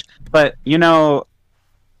miss much, but you know,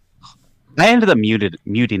 I ended up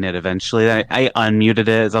muting it eventually. I unmuted it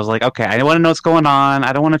as I was like, okay, I want to know what's going on.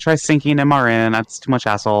 I don't want to try syncing MRN. That's too much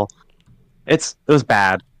hassle. It was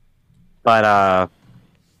bad, but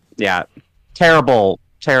yeah, terrible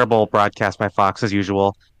broadcast by Fox as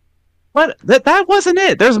usual. But that wasn't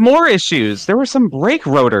it. There's more issues. There were some brake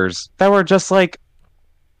rotors that were just like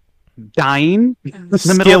dying in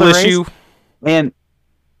the middle of the race. And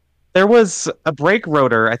there was a brake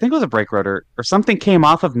rotor, I think it was a brake rotor, or something came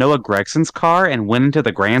off of Noah Gregson's car and went into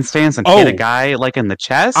the grandstands and hit a guy like in the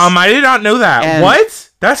chest. I did not know that. And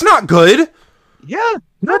what? That's not good. Yeah,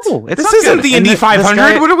 no, this isn't good. The Indy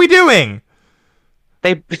 500. What are we doing?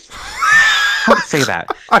 They don't say that.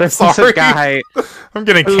 I'm sorry. I'm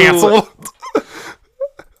getting canceled.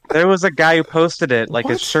 There was a guy who posted it, like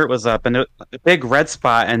his shirt was up, and a big red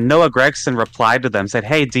spot, and Noah Gregson replied to them, said,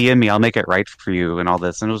 "Hey, DM me, I'll make it right for you," and all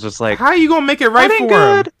this, and it was just like, how are you gonna make it right for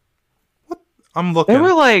him? What? I'm looking. There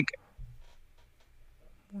were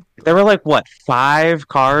like what, 5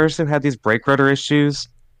 cars who had these brake rotor issues,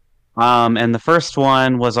 and the first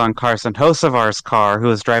one was on Carson Hocevar's car, who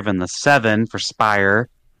was driving the 7 for Spire.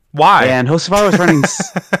 Why? And Hocevar was running.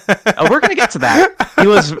 We're gonna get to that.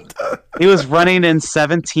 He was running in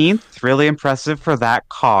 17th. Really impressive for that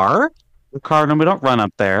car. The car we don't run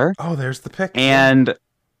up there. Oh, there's the picture. And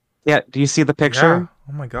yeah, do you see the picture? Yeah.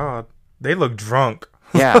 Oh my god, they look drunk.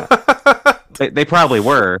 Yeah, they probably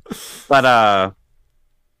were. But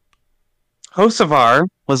Hocevar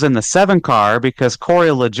was in the 7 car because Corey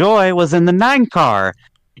LaJoy was in the 9 car.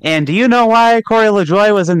 And do you know why Corey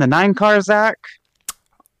LaJoy was in the 9 car, Zach?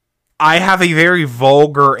 I have a very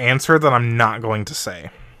vulgar answer that I'm not going to say.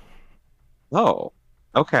 Oh,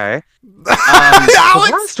 okay.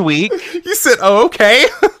 Last week... You said, oh, okay.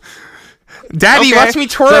 Daddy, okay. watch me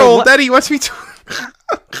twirl. Daddy, watch me twirl.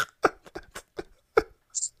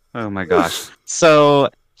 Oh my gosh. So,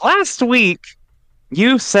 last week,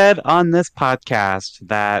 you said on this podcast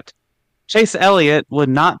that Chase Elliott would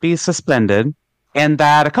not be suspended and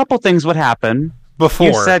that a couple things would happen. Before.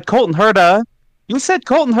 You said Colton Herta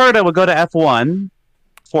would go to F1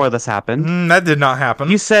 before this happened. That did not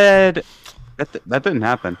happen. You said... That didn't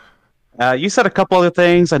happen. You said a couple other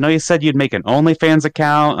things. I know you said you'd make an OnlyFans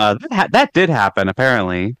account. That did happen,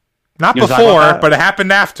 apparently. Not before, but it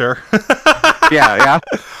happened after. Yeah.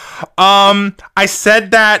 I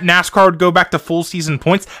said that NASCAR would go back to full season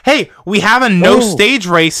points. Hey, we have a stage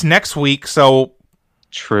race next week, so...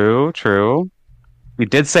 True. We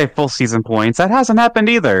did say full season points. That hasn't happened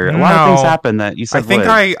either. A lot of things happened that you said I think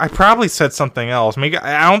I probably said something else. Maybe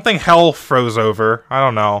I don't think hell froze over. I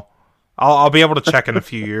don't know. I'll be able to check in a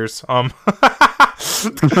few years. Wow,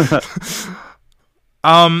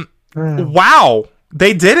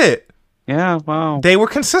 they did it. Yeah, wow. They were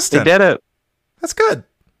consistent. They did it. That's good.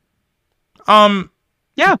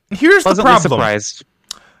 Yeah. Here's the problem. Surprised.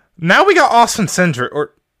 Now we got Austin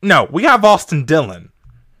we have Austin Dillon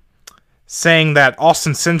saying that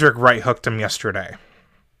Austin Cindric right hooked him yesterday,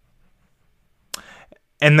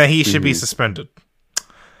 and that he should be suspended.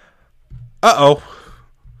 I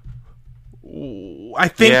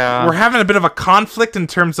think we're having a bit of a conflict in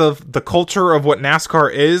terms of the culture of what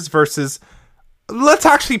NASCAR is versus let's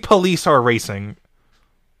actually police our racing.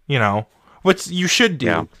 You know, which you should do.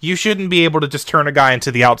 Yeah. You shouldn't be able to just turn a guy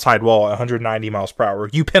into the outside wall at 190 miles per hour.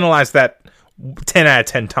 You penalize that 10 out of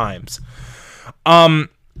 10 times.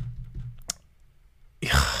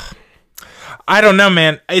 I don't know,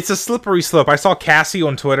 man. It's a slippery slope. I saw Cassie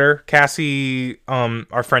on Twitter. Cassie,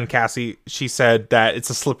 our friend Cassie, she said that it's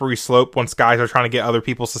a slippery slope once guys are trying to get other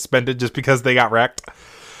people suspended just because they got wrecked.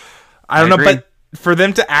 I don't know, but for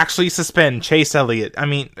them to actually suspend Chase Elliott, I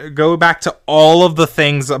mean, go back to all of the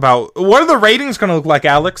things about... What are the ratings going to look like,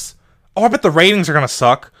 Alex? Oh, I bet the ratings are going to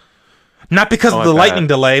suck. Not because of the lightning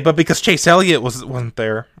delay, but because Chase Elliott wasn't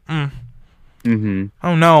there. Mm-hmm.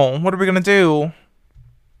 Oh, no. What are we going to do?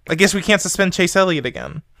 I guess we can't suspend Chase Elliott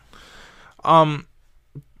again.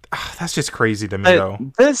 That's just crazy to me, though.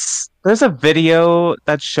 There's a video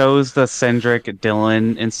that shows the Cindric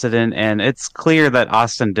Dillon incident, and it's clear that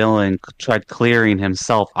Austin Dillon tried clearing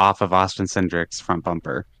himself off of Austin Cindric's front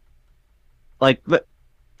bumper. Like,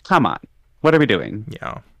 come on, what are we doing?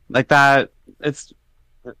 Yeah, like that.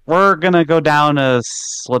 We're gonna go down a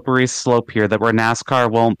slippery slope here that where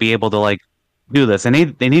NASCAR won't be able to do this, and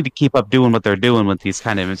they need to keep up doing what they're doing with these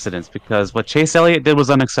kind of incidents, because what Chase Elliott did was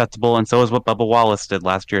unacceptable, and so is what Bubba Wallace did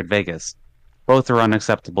last year at Vegas. Both are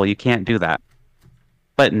unacceptable. You can't do that.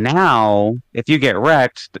 But now, if you get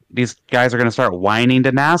wrecked, these guys are going to start whining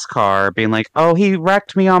to NASCAR, being like, "Oh, he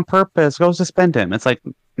wrecked me on purpose. Go suspend him." It's like,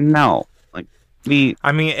 no. Like, it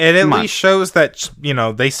at least shows that,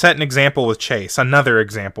 they set an example with Chase. Another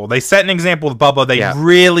example. They set an example with Bubba. They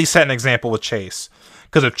really set an example with Chase.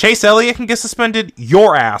 Because if Chase Elliott can get suspended,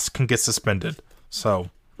 your ass can get suspended.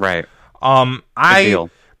 So, right. I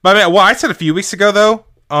said a few weeks ago, though,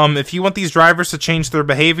 if you want these drivers to change their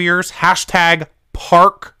behaviors, hashtag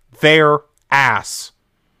park their ass.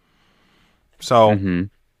 So,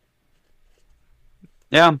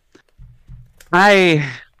 yeah, I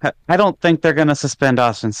don't think they're gonna suspend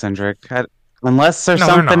Austin Cindric unless there's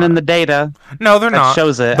something in the data. No, they're not.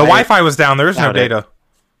 Shows it. The Wi-Fi was down. There's no data.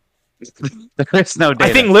 There is no data.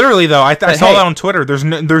 I think literally though, I saw that on Twitter. There's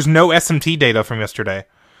no SMT data from yesterday.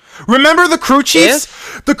 Remember the crew chiefs?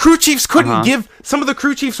 The crew chiefs couldn't give. Some of the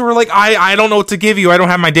crew chiefs were like, I don't know what to give you. I don't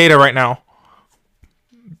have my data right now.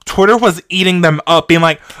 Twitter was eating them up, being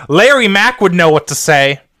like, Larry Mack would know what to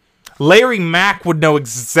say. Larry Mack would know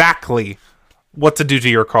exactly what to do to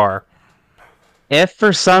your car. If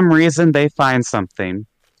for some reason they find something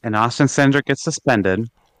and Austin Cindric gets suspended,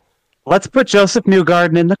 let's put Joseph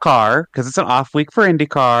Newgarden in the car because it's an off week for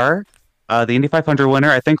IndyCar. The Indy 500 winner.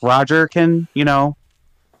 I think Roger can,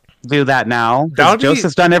 do that now.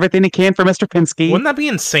 Joseph's done everything he can for Mr. Penske. Wouldn't that be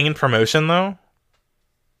insane promotion, though?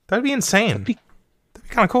 That'd be insane. That'd be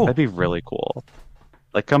kind of cool. That'd be really cool.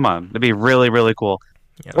 Like, come on. That'd be really, really cool.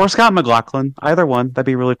 Yeah. Or Scott McLaughlin. Either one. That'd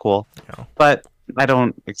be really cool. Yeah. But I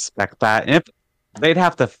don't expect that. And if they'd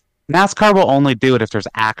have to... NASCAR will only do it if there's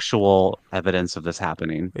actual evidence of this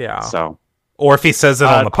happening. Yeah. So... Or if he says it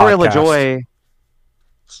on the Corey podcast. LaJoie...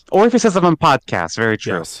 Or if he says it on the podcast. Very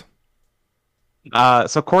true. Yes.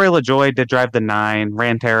 So Corey LaJoie did drive the 9,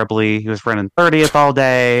 ran terribly. He was running 30th all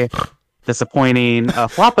day. Disappointing.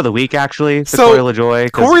 Flop of the week, actually, for Corey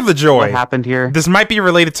LaJoie. Corey LaJoie. What happened here? This might be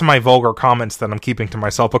related to my vulgar comments that I'm keeping to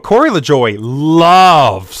myself, but Corey LaJoie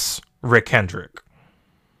loves Rick Hendrick.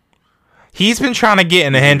 He's been trying to get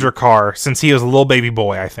in a Hendrick car since he was a little baby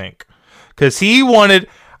boy, I think. Because he wanted...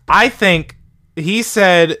 I think he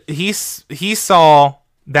said he saw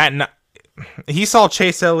that... He saw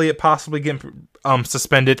Chase Elliott possibly getting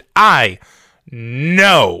suspended. I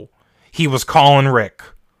know he was calling Rick.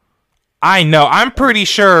 I know. I'm pretty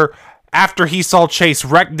sure after he saw Chase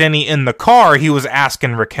wreck Denny in the car, he was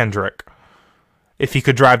asking Rick Hendrick if he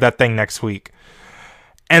could drive that thing next week.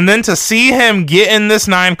 And then to see him get in this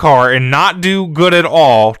 9 car and not do good at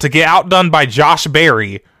all, to get outdone by Josh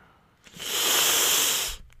Berry.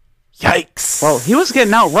 Yikes. Well, he was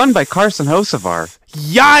getting outrun by Carson Hocevar.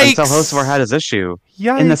 Yikes. Until Hocevar had his issue.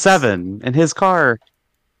 Yikes. In the 7, in his car.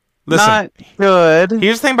 Listen, not good.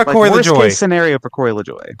 Here's the thing about Corey LaJoie. Worst case scenario for Corey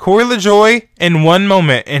LaJoie. Corey LaJoie, in one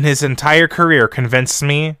moment in his entire career, convinced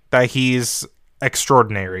me that he's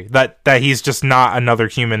extraordinary. That he's just not another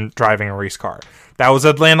human driving a race car. That was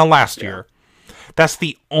Atlanta last year. That's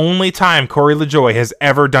the only time Corey LaJoie has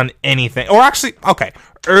ever done anything. Or actually, okay,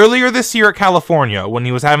 earlier this year at California, when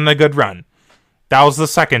he was having a good run. That was the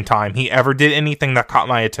second time he ever did anything that caught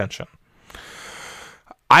my attention.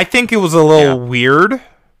 I think it was a little weird.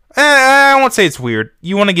 I won't say it's weird.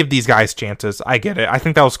 You want to give these guys chances. I get it. I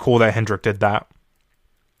think that was cool that Hendrick did that.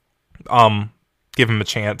 Give him a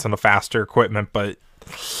chance and a faster equipment, but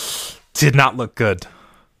did not look good.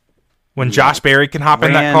 When Josh Berry can hop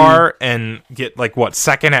in that car and get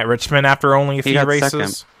second at Richmond after only a few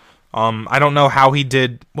races. I don't know how he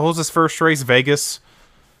did. What was his first race? Vegas.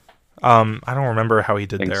 I don't remember how he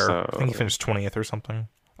did there. So. I think he finished 20th or something.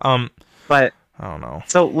 But I don't know.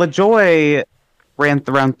 So LaJoie ran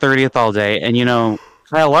around 30th all day, and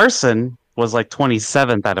Kyle Larson was like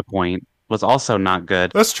 27th at a point. Was also not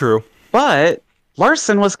good. That's true. But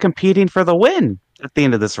Larson was competing for the win at the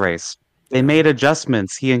end of this race. They made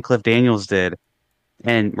adjustments. He and Cliff Daniels did,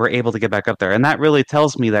 and were able to get back up there. And that really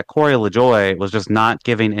tells me that Corey LaJoie was just not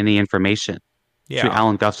giving any information to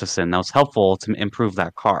Alan Gustafson that was helpful to improve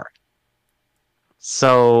that car.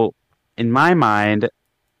 So, in my mind,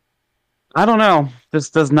 I don't know. This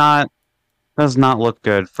does not look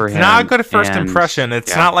good for him. Not a good first impression.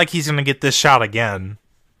 It's not like he's going to get this shot again.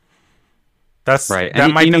 That's right.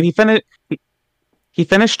 That He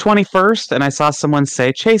finished 21st, and I saw someone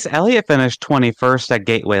say Chase Elliott finished 21st at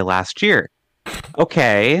Gateway last year.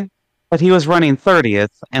 Okay, but he was running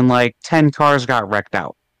 30th, and 10 cars got wrecked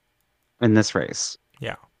out in this race.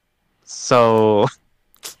 Yeah. So,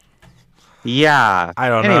 yeah. I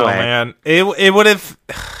don't know, man. It would have...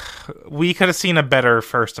 We could have seen a better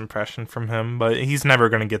first impression from him, but he's never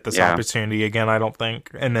going to get this opportunity again, I don't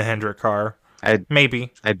think, in the Hendrick car.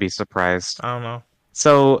 Maybe. I'd be surprised. I don't know.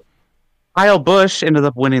 So, Kyle Busch ended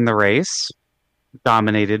up winning the race,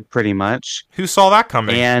 dominated pretty much. Who saw that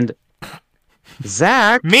coming? And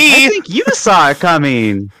Zach, Me? I think you saw it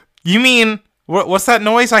coming. You mean what's that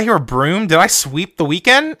noise? I hear a broom. Did I sweep the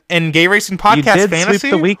weekend in Gay Racing Podcast You did Fantasy?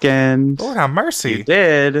 sweep the weekend. Lord have mercy. You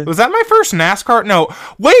did. Was that my first NASCAR? No.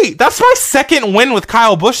 Wait, that's my second win with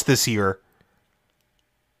Kyle Busch this year.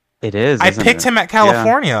 It is. I picked him at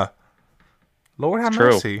California. Yeah. Lord have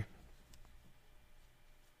True. mercy.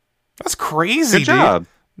 That's crazy, Good job.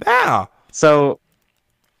 Dude. Yeah. So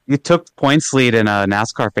you took points lead in a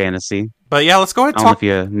NASCAR fantasy. But yeah, let's go ahead and I don't know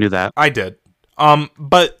if you knew that. I did.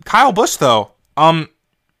 But Kyle Busch though,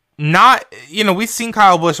 not, we've seen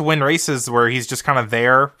Kyle Busch win races where he's just kind of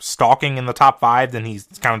there stalking in the top 5, then he's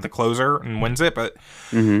kind of the closer and wins it, but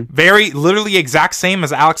very literally exact same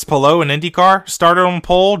as Alex Palou in IndyCar. Started on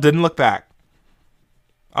pole, didn't look back.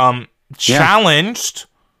 Challenged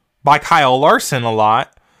by Kyle Larson a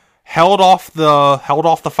lot, held off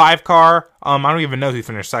the 5 car. I don't even know who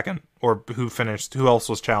finished second or who else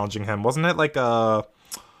was challenging him. Wasn't it like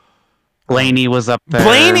Blaney was up there.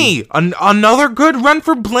 Blaney! Another good run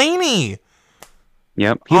for Blaney!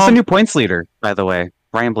 Yep. He's the new points leader, by the way.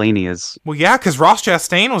 Ryan Blaney is. Well, yeah, because Ross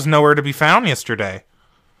Chastain was nowhere to be found yesterday.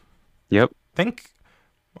 Yep. I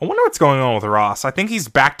wonder what's going on with Ross. I think he's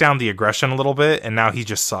backed down the aggression a little bit, and now he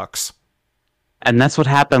just sucks. And that's what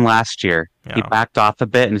happened last year. Yeah. He backed off a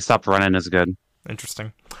bit and he stopped running as good.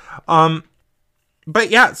 Interesting. But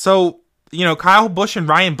yeah, so Kyle Busch and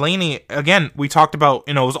Ryan Blaney, again, we talked about,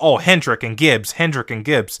 it was all Hendrick and Gibbs.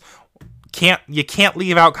 You can't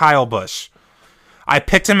leave out Kyle Busch. I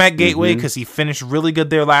picked him at Gateway because he finished really good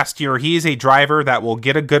there last year. He is a driver that will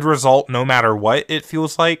get a good result no matter what it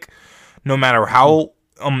feels like, no matter how,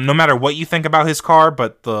 no matter what you think about his car,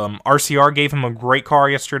 but the RCR gave him a great car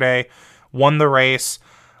yesterday, won the race.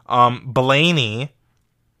 Blaney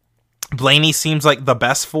seems like the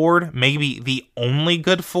best Ford, maybe the only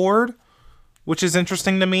good Ford, which is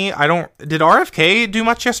interesting to me. Did RFK do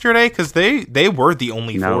much yesterday? Because they were the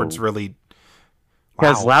only Fords really.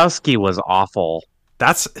 Wow. Keselowski was awful.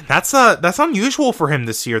 That's unusual for him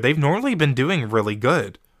this year. They've normally been doing really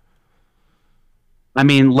good. I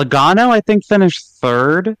mean, Logano I think finished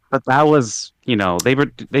 3rd, but that was they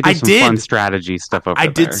did some fun strategy stuff over there. I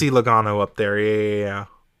did see Logano up there. Yeah.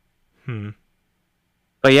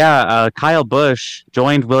 But yeah, Kyle Busch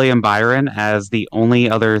joined William Byron as the only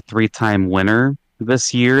other 3-time winner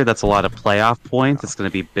this year. That's a lot of playoff points. It's going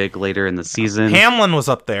to be big later in the season. Hamlin was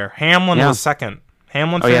up there. Hamlin was second.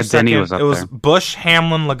 Hamlin finished second. Denny was up there. It was Busch,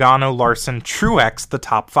 Hamlin, Logano, Larson, Truex, the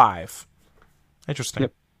top 5. Interesting.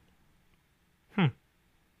 Yep.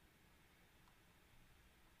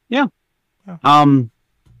 Yeah.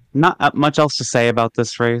 Not much else to say about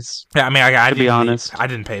this race. Yeah, I mean, I be honest, I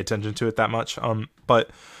didn't pay attention to it that much. But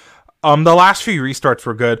the last few restarts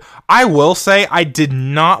were good. I will say I did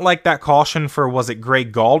not like that caution for, was it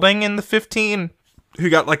Greg Galding in the 15, who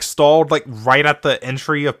got stalled right at the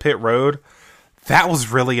entry of pit road. That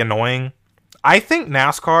was really annoying. I think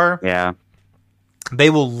NASCAR, they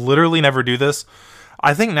will literally never do this.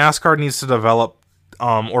 I think NASCAR needs to develop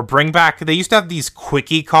or bring back, they used to have these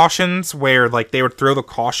quickie cautions where they would throw the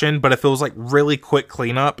caution, but if it was really quick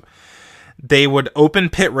cleanup, they would open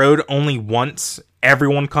pit road only once.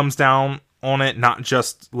 Everyone comes down on it, not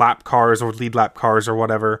just lap cars or lead lap cars or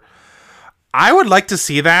whatever. I would like to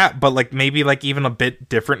see that, but maybe even a bit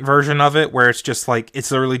different version of it where it's just it's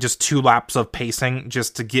literally just 2 laps of pacing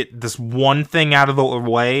just to get this one thing out of the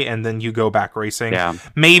way and then you go back racing. Yeah.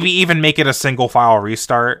 Maybe even make it a single file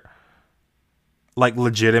restart.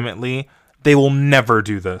 Legitimately, they will never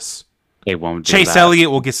do this. They won't do Chase that.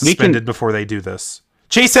 Elliott will get suspended before they do this.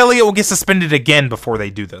 Chase Elliott will get suspended again before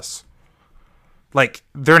they do this.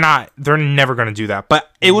 They're never going to do that.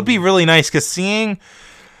 But it would be really nice because seeing,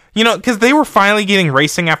 because they were finally getting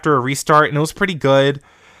racing after a restart and it was pretty good.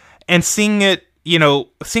 And seeing it,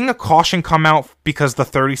 seeing a caution come out because the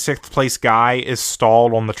 36th place guy is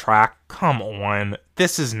stalled on the track. Come on.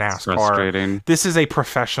 This is NASCAR. Frustrating. This is a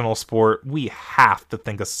professional sport. We have to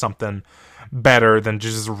think of something better than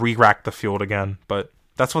just re-rack the field again. But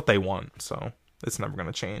that's what they want, so it's never going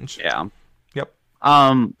to change. Yeah. Yep.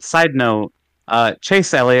 Side note,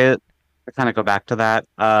 Chase Elliott, to kind of go back to that,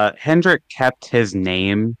 Hendrick kept his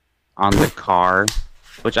name on the car,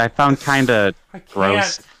 which I found kind of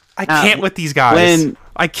gross. I can't with these guys.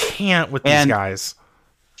 I can't with these guys.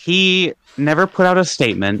 He never put out a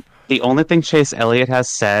statement. The only thing Chase Elliott has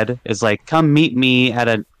said is come meet me at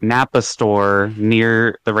a Napa store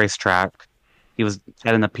near the racetrack. He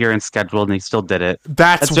had an appearance scheduled and he still did it.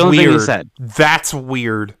 That's the only weird. thing he said. That's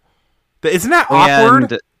weird. Isn't that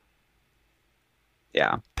awkward?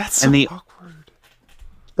 Yeah. That's so And awkward.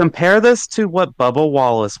 compare this to what Bubba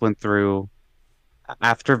Wallace went through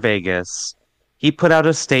after Vegas. He put out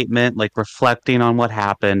a statement like reflecting on what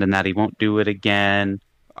happened and that he won't do it again.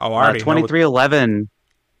 Oh, I already know.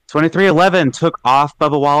 2311 took off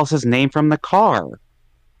Bubba Wallace's name from the car.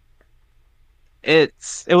 It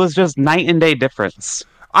was just night and day difference.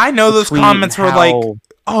 I know those comments were like, how-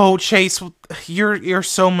 "Oh, Chase, you're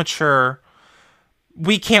so mature.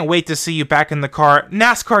 We can't wait to see you back in the car.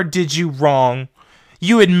 NASCAR did you wrong.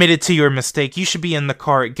 You admitted to your mistake. You should be in the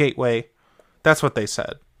car at Gateway." That's what they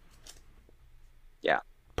said. Yeah.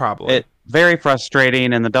 Probably. Very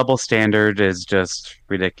frustrating, and the double standard is just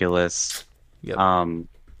ridiculous. Yep.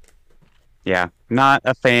 Yeah, not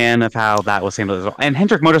a fan of how that was handled as well. And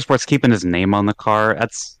Hendrick Motorsports keeping his name on the car,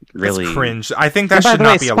 that's really cringe. I think that And by should the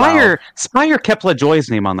not way, be allowed. Spire kept LaJoy's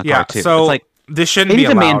name on the car too. So it's like this shouldn't they be need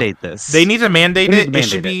to allowed. mandate this. They need to mandate They need it. to It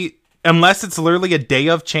should mandate be, unless it's literally a day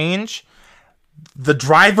of change, the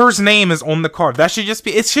driver's name is on the car. That should just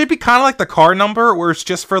be, it should be kind of like the car number where it's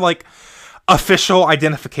just for like official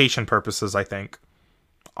identification purposes, I think.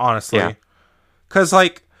 Honestly. Yeah. Because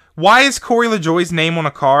like, why is Corey LaJoy's name on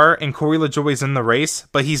a car and Corey LaJoy's in the race,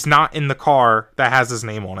 but he's not in the car that has his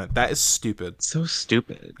name on it? That is stupid. So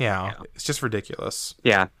stupid. Yeah. It's just ridiculous.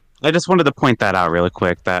 Yeah. I just wanted to point that out really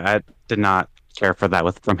quick, that I did not care for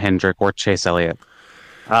that from Hendrick or Chase Elliott.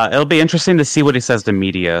 It'll be interesting to see what he says to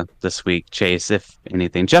media this week, Chase, if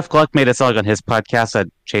anything. Jeff Gluck made it sound like on his podcast that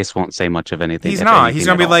Chase won't say much of anything. He's not. He's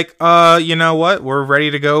going to be like, you know what? We're ready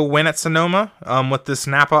to go win at Sonoma with this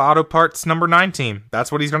Napa Auto Parts number 9 team. That's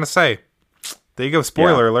what he's going to say. There you go.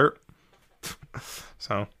 Spoiler alert.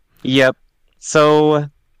 So. Yep. So,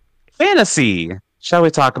 fantasy. Shall we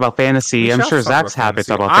talk about fantasy? I'm sure Zach's happy to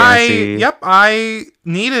talk about fantasy.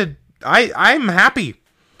 I'm happy.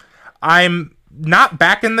 I'm not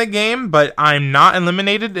back in the game, but I'm not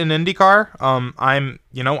eliminated in IndyCar.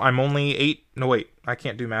 I'm only 8. No, wait, I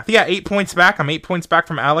can't do math. Yeah, 8 points back. I'm 8 points back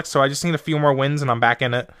from Alex, so I just need a few more wins and I'm back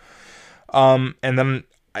in it. And then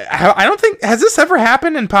I don't think, has this ever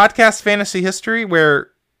happened in podcast fantasy history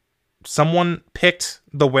where someone picked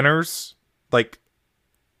the winners like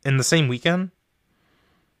in the same weekend?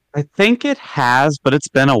 I think it has, but it's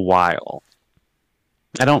been a while.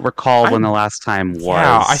 I don't recall when the last time was.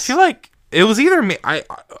 Yeah, I feel like it was either me.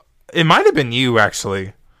 It might have been you,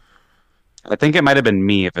 actually. I think it might have been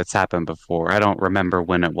me if it's happened before. I don't remember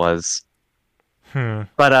when it was.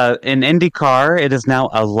 But in IndyCar, it is now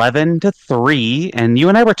 11-3, and you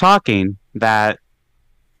and I were talking that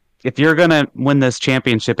if you're going to win this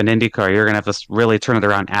championship in IndyCar, you're going to have to really turn it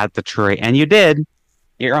around at the Detroit, and you did.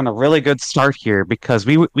 You're on a really good start here because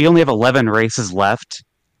we only have 11 races left,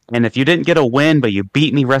 and if you didn't get a win but you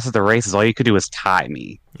beat me rest of the races, all you could do is tie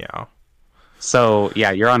me. Yeah. So,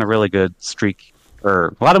 yeah, you're on a really good streak,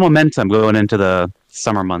 or a lot of momentum going into the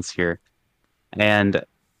summer months here. And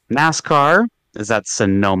NASCAR is at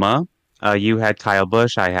Sonoma. You had Kyle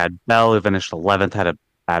Busch. I had Bell, who finished 11th, had a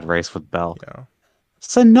bad race with Bell. Yeah.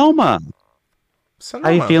 Sonoma. How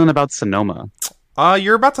are you feeling about Sonoma?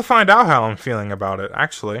 You're about to find out how I'm feeling about it,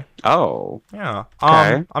 actually. Oh. Yeah.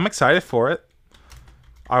 Okay. I'm excited for it.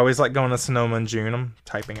 I always like going to Sonoma in June. I'm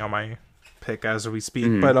typing out my pick as we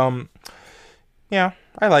speak. But, yeah,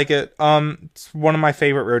 I like it. It's one of my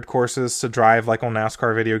favorite road courses to drive, like on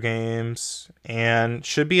NASCAR video games, and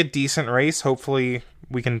should be a decent race. Hopefully,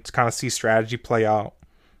 we can kind of see strategy play out.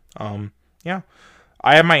 Yeah,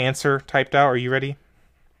 I have my answer typed out. Are you ready?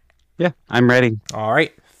 Yeah, I'm ready. All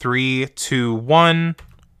right, 3, 2, 1.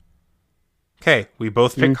 Okay, we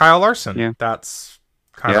both picked Kyle Larson. Yeah. That's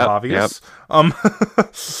kind of obvious.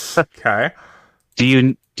 Okay. Do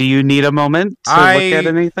you need a moment to look at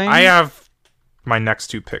anything? I have my next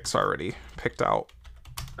 2 picks already picked out.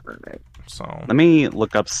 Perfect. So let me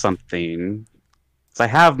look up something. So I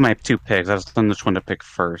have my 2 picks. I just don't know which one to pick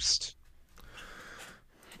first.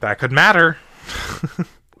 That could matter.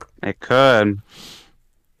 It could.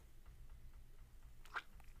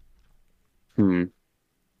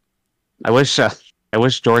 I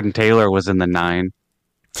wish Jordan Taylor was in the 9.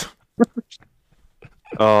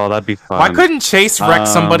 Oh, that'd be fun. Why couldn't Chase wreck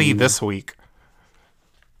somebody this week?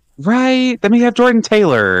 Right. Then we have Jordan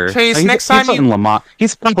Taylor. Chase, next time in Le Mans.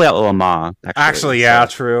 He's probably out in Le Mans. Actually, yeah,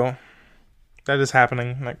 true. That is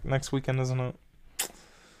happening next weekend, isn't it?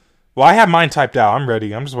 Well, I have mine typed out. I'm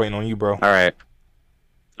ready. I'm just waiting on you, bro. All right.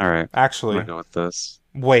 Actually, I'm gonna go with this.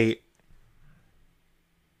 Wait.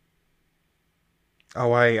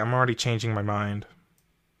 Oh, I'm already changing my mind.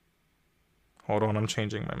 Hold on, I'm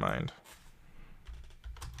changing my mind.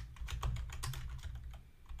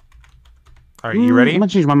 All right, you ready? I'm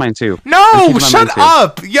gonna change my mind too. No, shut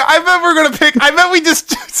up! Yeah, I bet we're gonna pick. I bet we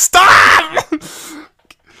just stop.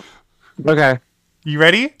 Okay. You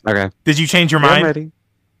ready? Okay. Did you change your Yeah, mind? I'm ready.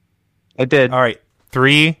 I did. All right.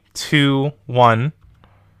 3, 2, 1.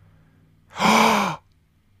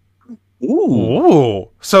 Ooh.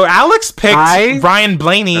 So Alex picked Ryan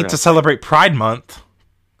Blaney to celebrate Pride Month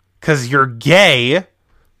because you're gay.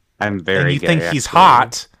 I'm very and you gay, think he's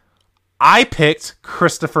hot. I picked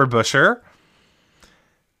Christopher Buescher.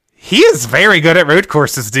 He is very good at road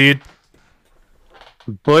courses, dude.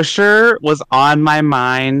 Buescher was on my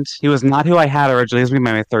mind. He was not who I had originally. He was going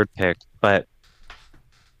to be my third pick, but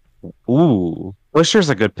Buescher's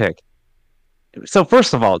a good pick. So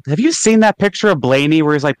first of all, have you seen that picture of Blaney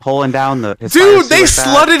where he's like pulling down his dude? They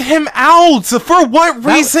slutted him out. For what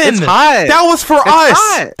reason? It's hot. That was for us.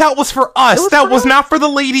 Hot. That was for us. That was not for the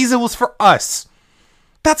ladies. It was for us.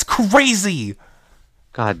 That's crazy.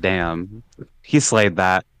 God damn, he slayed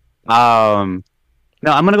that. No, I'm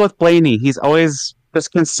gonna go with Blaney. He's always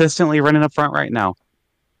just consistently running up front right now,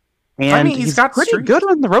 and I mean, he's got pretty good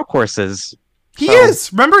on the road courses. He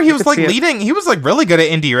is. Remember, he was like leading. He was like really good at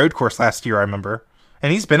Indy Road Course last year. I remember,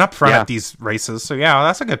 and he's been up front at these races. So yeah,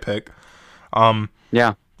 that's a good pick.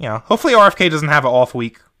 Yeah. Hopefully, RFK doesn't have an off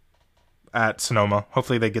week at Sonoma.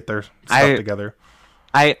 Hopefully, they get their stuff together.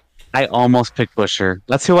 I almost picked Buescher.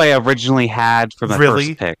 That's who I originally had for my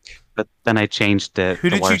first pick, but then I changed it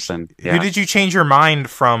to Larson. Who did you change your mind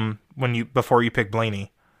from before you picked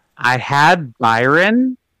Blaney? I had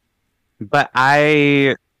Byron, but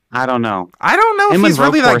I don't know. I don't know if he's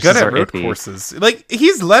really that good at road courses. Like,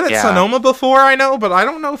 he's led at Sonoma before, I know, but I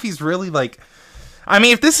don't know if he's really like... I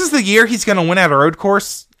mean, if this is the year he's going to win at a road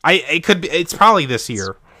course, it's probably this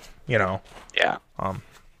year, you know? Yeah.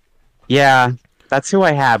 Yeah, that's who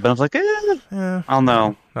I had, but I was like, I don't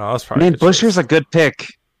know. No, that's probably Buescher's a good pick.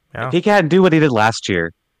 Yeah. If he can't do what he did last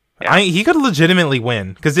year. Yeah. He could legitimately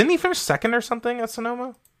win. Because didn't he finish second or something at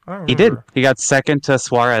Sonoma? I don't remember. He did. He got second to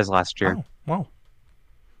Suarez last year. Oh, wow.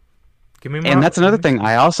 Give me more. And that's another thing.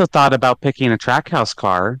 I also thought about picking a Trackhouse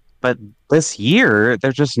car, but this year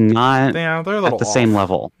they're just not they're a little at the same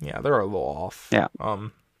level. Yeah, they're a little off. Yeah.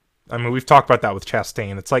 I mean, we've talked about that with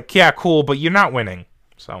Chastain. It's like, yeah, cool, but you're not winning.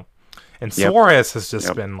 So, and Suarez has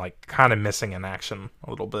just been like kind of missing in action a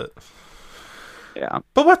little bit. Yeah.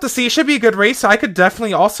 But we'll have to see. It should be a good race. I could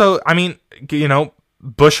definitely also, I mean, you know,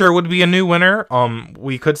 Buescher would be a new winner.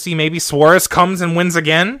 We could see maybe Suarez comes and wins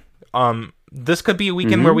again. This could be a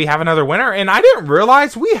weekend where we have another winner. And I didn't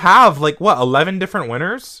realize we have, 11 different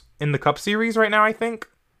winners in the Cup Series right now, I think.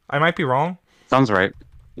 I might be wrong. Sounds right.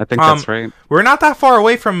 I think that's right. We're not that far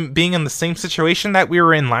away from being in the same situation that we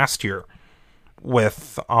were in last year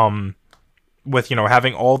with having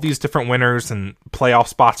all these different winners and playoff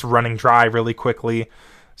spots running dry really quickly.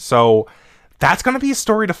 So that's going to be a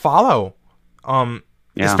story to follow.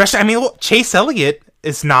 Especially, I mean, Chase Elliott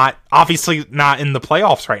is obviously not in the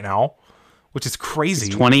playoffs right now, which is crazy.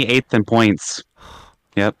 He's 28th in points.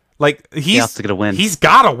 Yep. He has to get a win. He's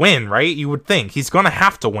got to win, right? You would think he's going to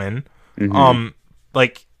have to win.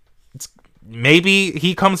 Maybe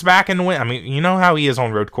he comes back and win. I mean, you know how he is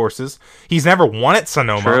on road courses. He's never won at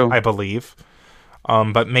Sonoma, I believe.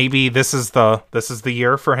 But maybe this is the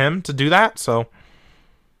year for him to do that. So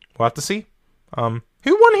we'll have to see. Who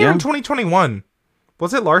won here in 2021?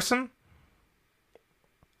 Was it Larson?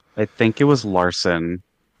 I think it was Larson.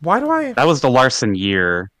 Why do I? That was the Larson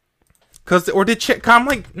year.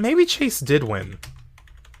 Maybe Chase did win.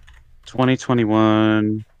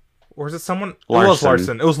 2021. Or is it someone? Larson. It was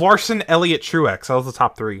Larson. It was Larson, Elliott, Truex. That was the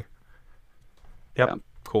top three. Yep. Yeah.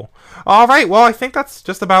 Cool. All right. Well, I think that's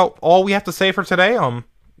just about all we have to say for today.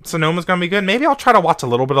 Sonoma's gonna be good. Maybe I'll try to watch a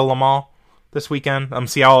little bit of Le Mans this weekend.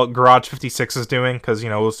 See how Garage 56 is doing, because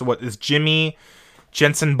what is Jimmy,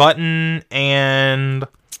 Jensen Button, and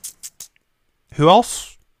who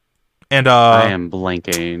else? And I am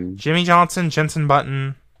blanking. Jimmy Johnson, Jensen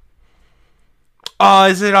Button.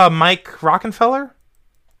 Is it Mike Rockenfeller?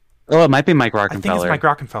 Oh, it might be Mike Rockenfeller. I think it's Mike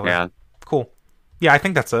Rockenfeller. Yeah. Cool. Yeah, I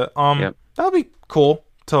think that's it. That'll be cool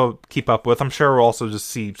to keep up with. I'm sure we'll also just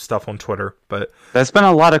see stuff on Twitter, but there's been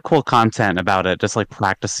a lot of cool content about it, just like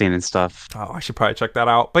practicing and stuff. Oh, I should probably check that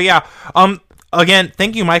out. But yeah, again,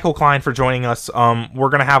 thank you, Michael Klein, for joining us. We're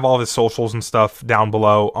gonna have all of his socials and stuff down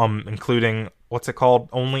below, including what's it called?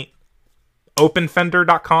 Only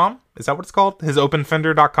openfender.com. Is that what it's called? His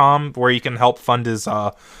openfender.com, where you can help fund his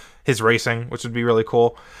racing, which would be really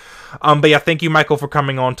cool. But yeah, thank you, Michael, for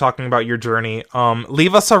coming on, talking about your journey.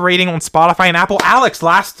 Leave us a rating on Spotify and Apple. Alex,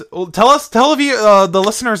 tell the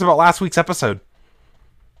listeners about last week's episode.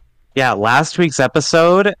 Yeah, last week's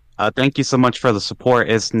episode, Thank you so much for the support.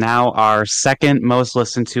 It's now our second most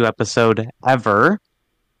listened to episode ever.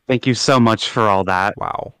 Thank you so much for all that.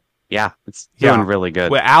 Wow. Yeah, it's doing really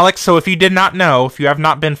good. Well, Alex, so if you did not know, if you have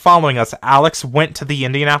not been following us, Alex went to the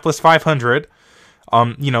Indianapolis 500.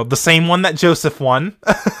 The same one that Joseph won.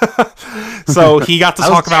 So he got to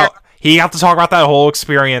talk about that whole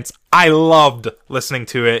experience. I loved listening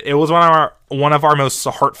to it. It was one of our most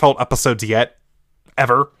heartfelt episodes yet,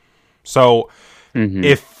 ever. So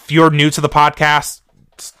if you're new to the podcast,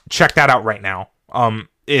 check that out right now.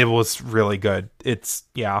 It was really good. It's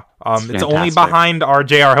only behind our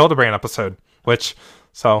J.R. Hildebrand episode,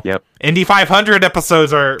 Indy 500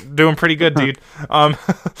 episodes are doing pretty good, dude.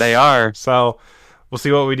 They are. So we'll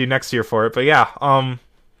see what we do next year for it. But yeah,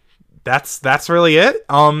 that's really it.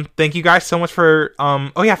 Thank you guys so much for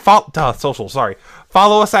social. Sorry,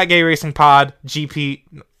 follow us at Gay Racing Pod GP.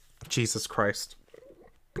 Jesus Christ,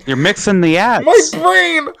 you're mixing the ads. My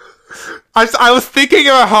brain. I was thinking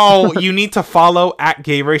about how you need to follow at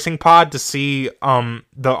Gay Racing Pod to see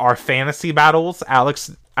our fantasy battles.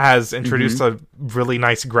 Alex has introduced a really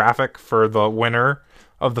nice graphic for the winner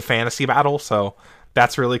of the fantasy battle, so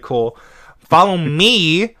that's really cool. Follow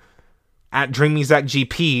me at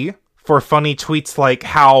DreamyZachGP for funny tweets like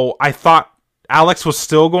how I thought Alex was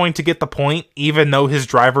still going to get the point even though his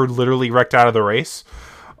driver literally wrecked out of the race.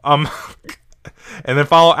 And then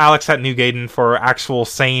follow Alex at Newgaden for actual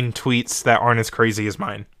sane tweets that aren't as crazy as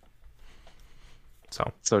mine.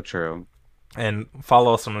 So true. And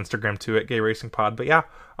follow us on Instagram too at Gay Racing Pod. But yeah,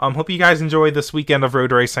 hope you guys enjoyed this weekend of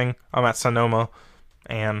road racing. I'm at Sonoma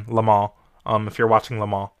and Le Mans. If you're watching Le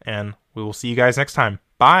Mans, and we will see you guys next time.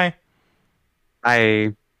 Bye.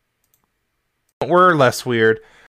 Bye. We're less weird.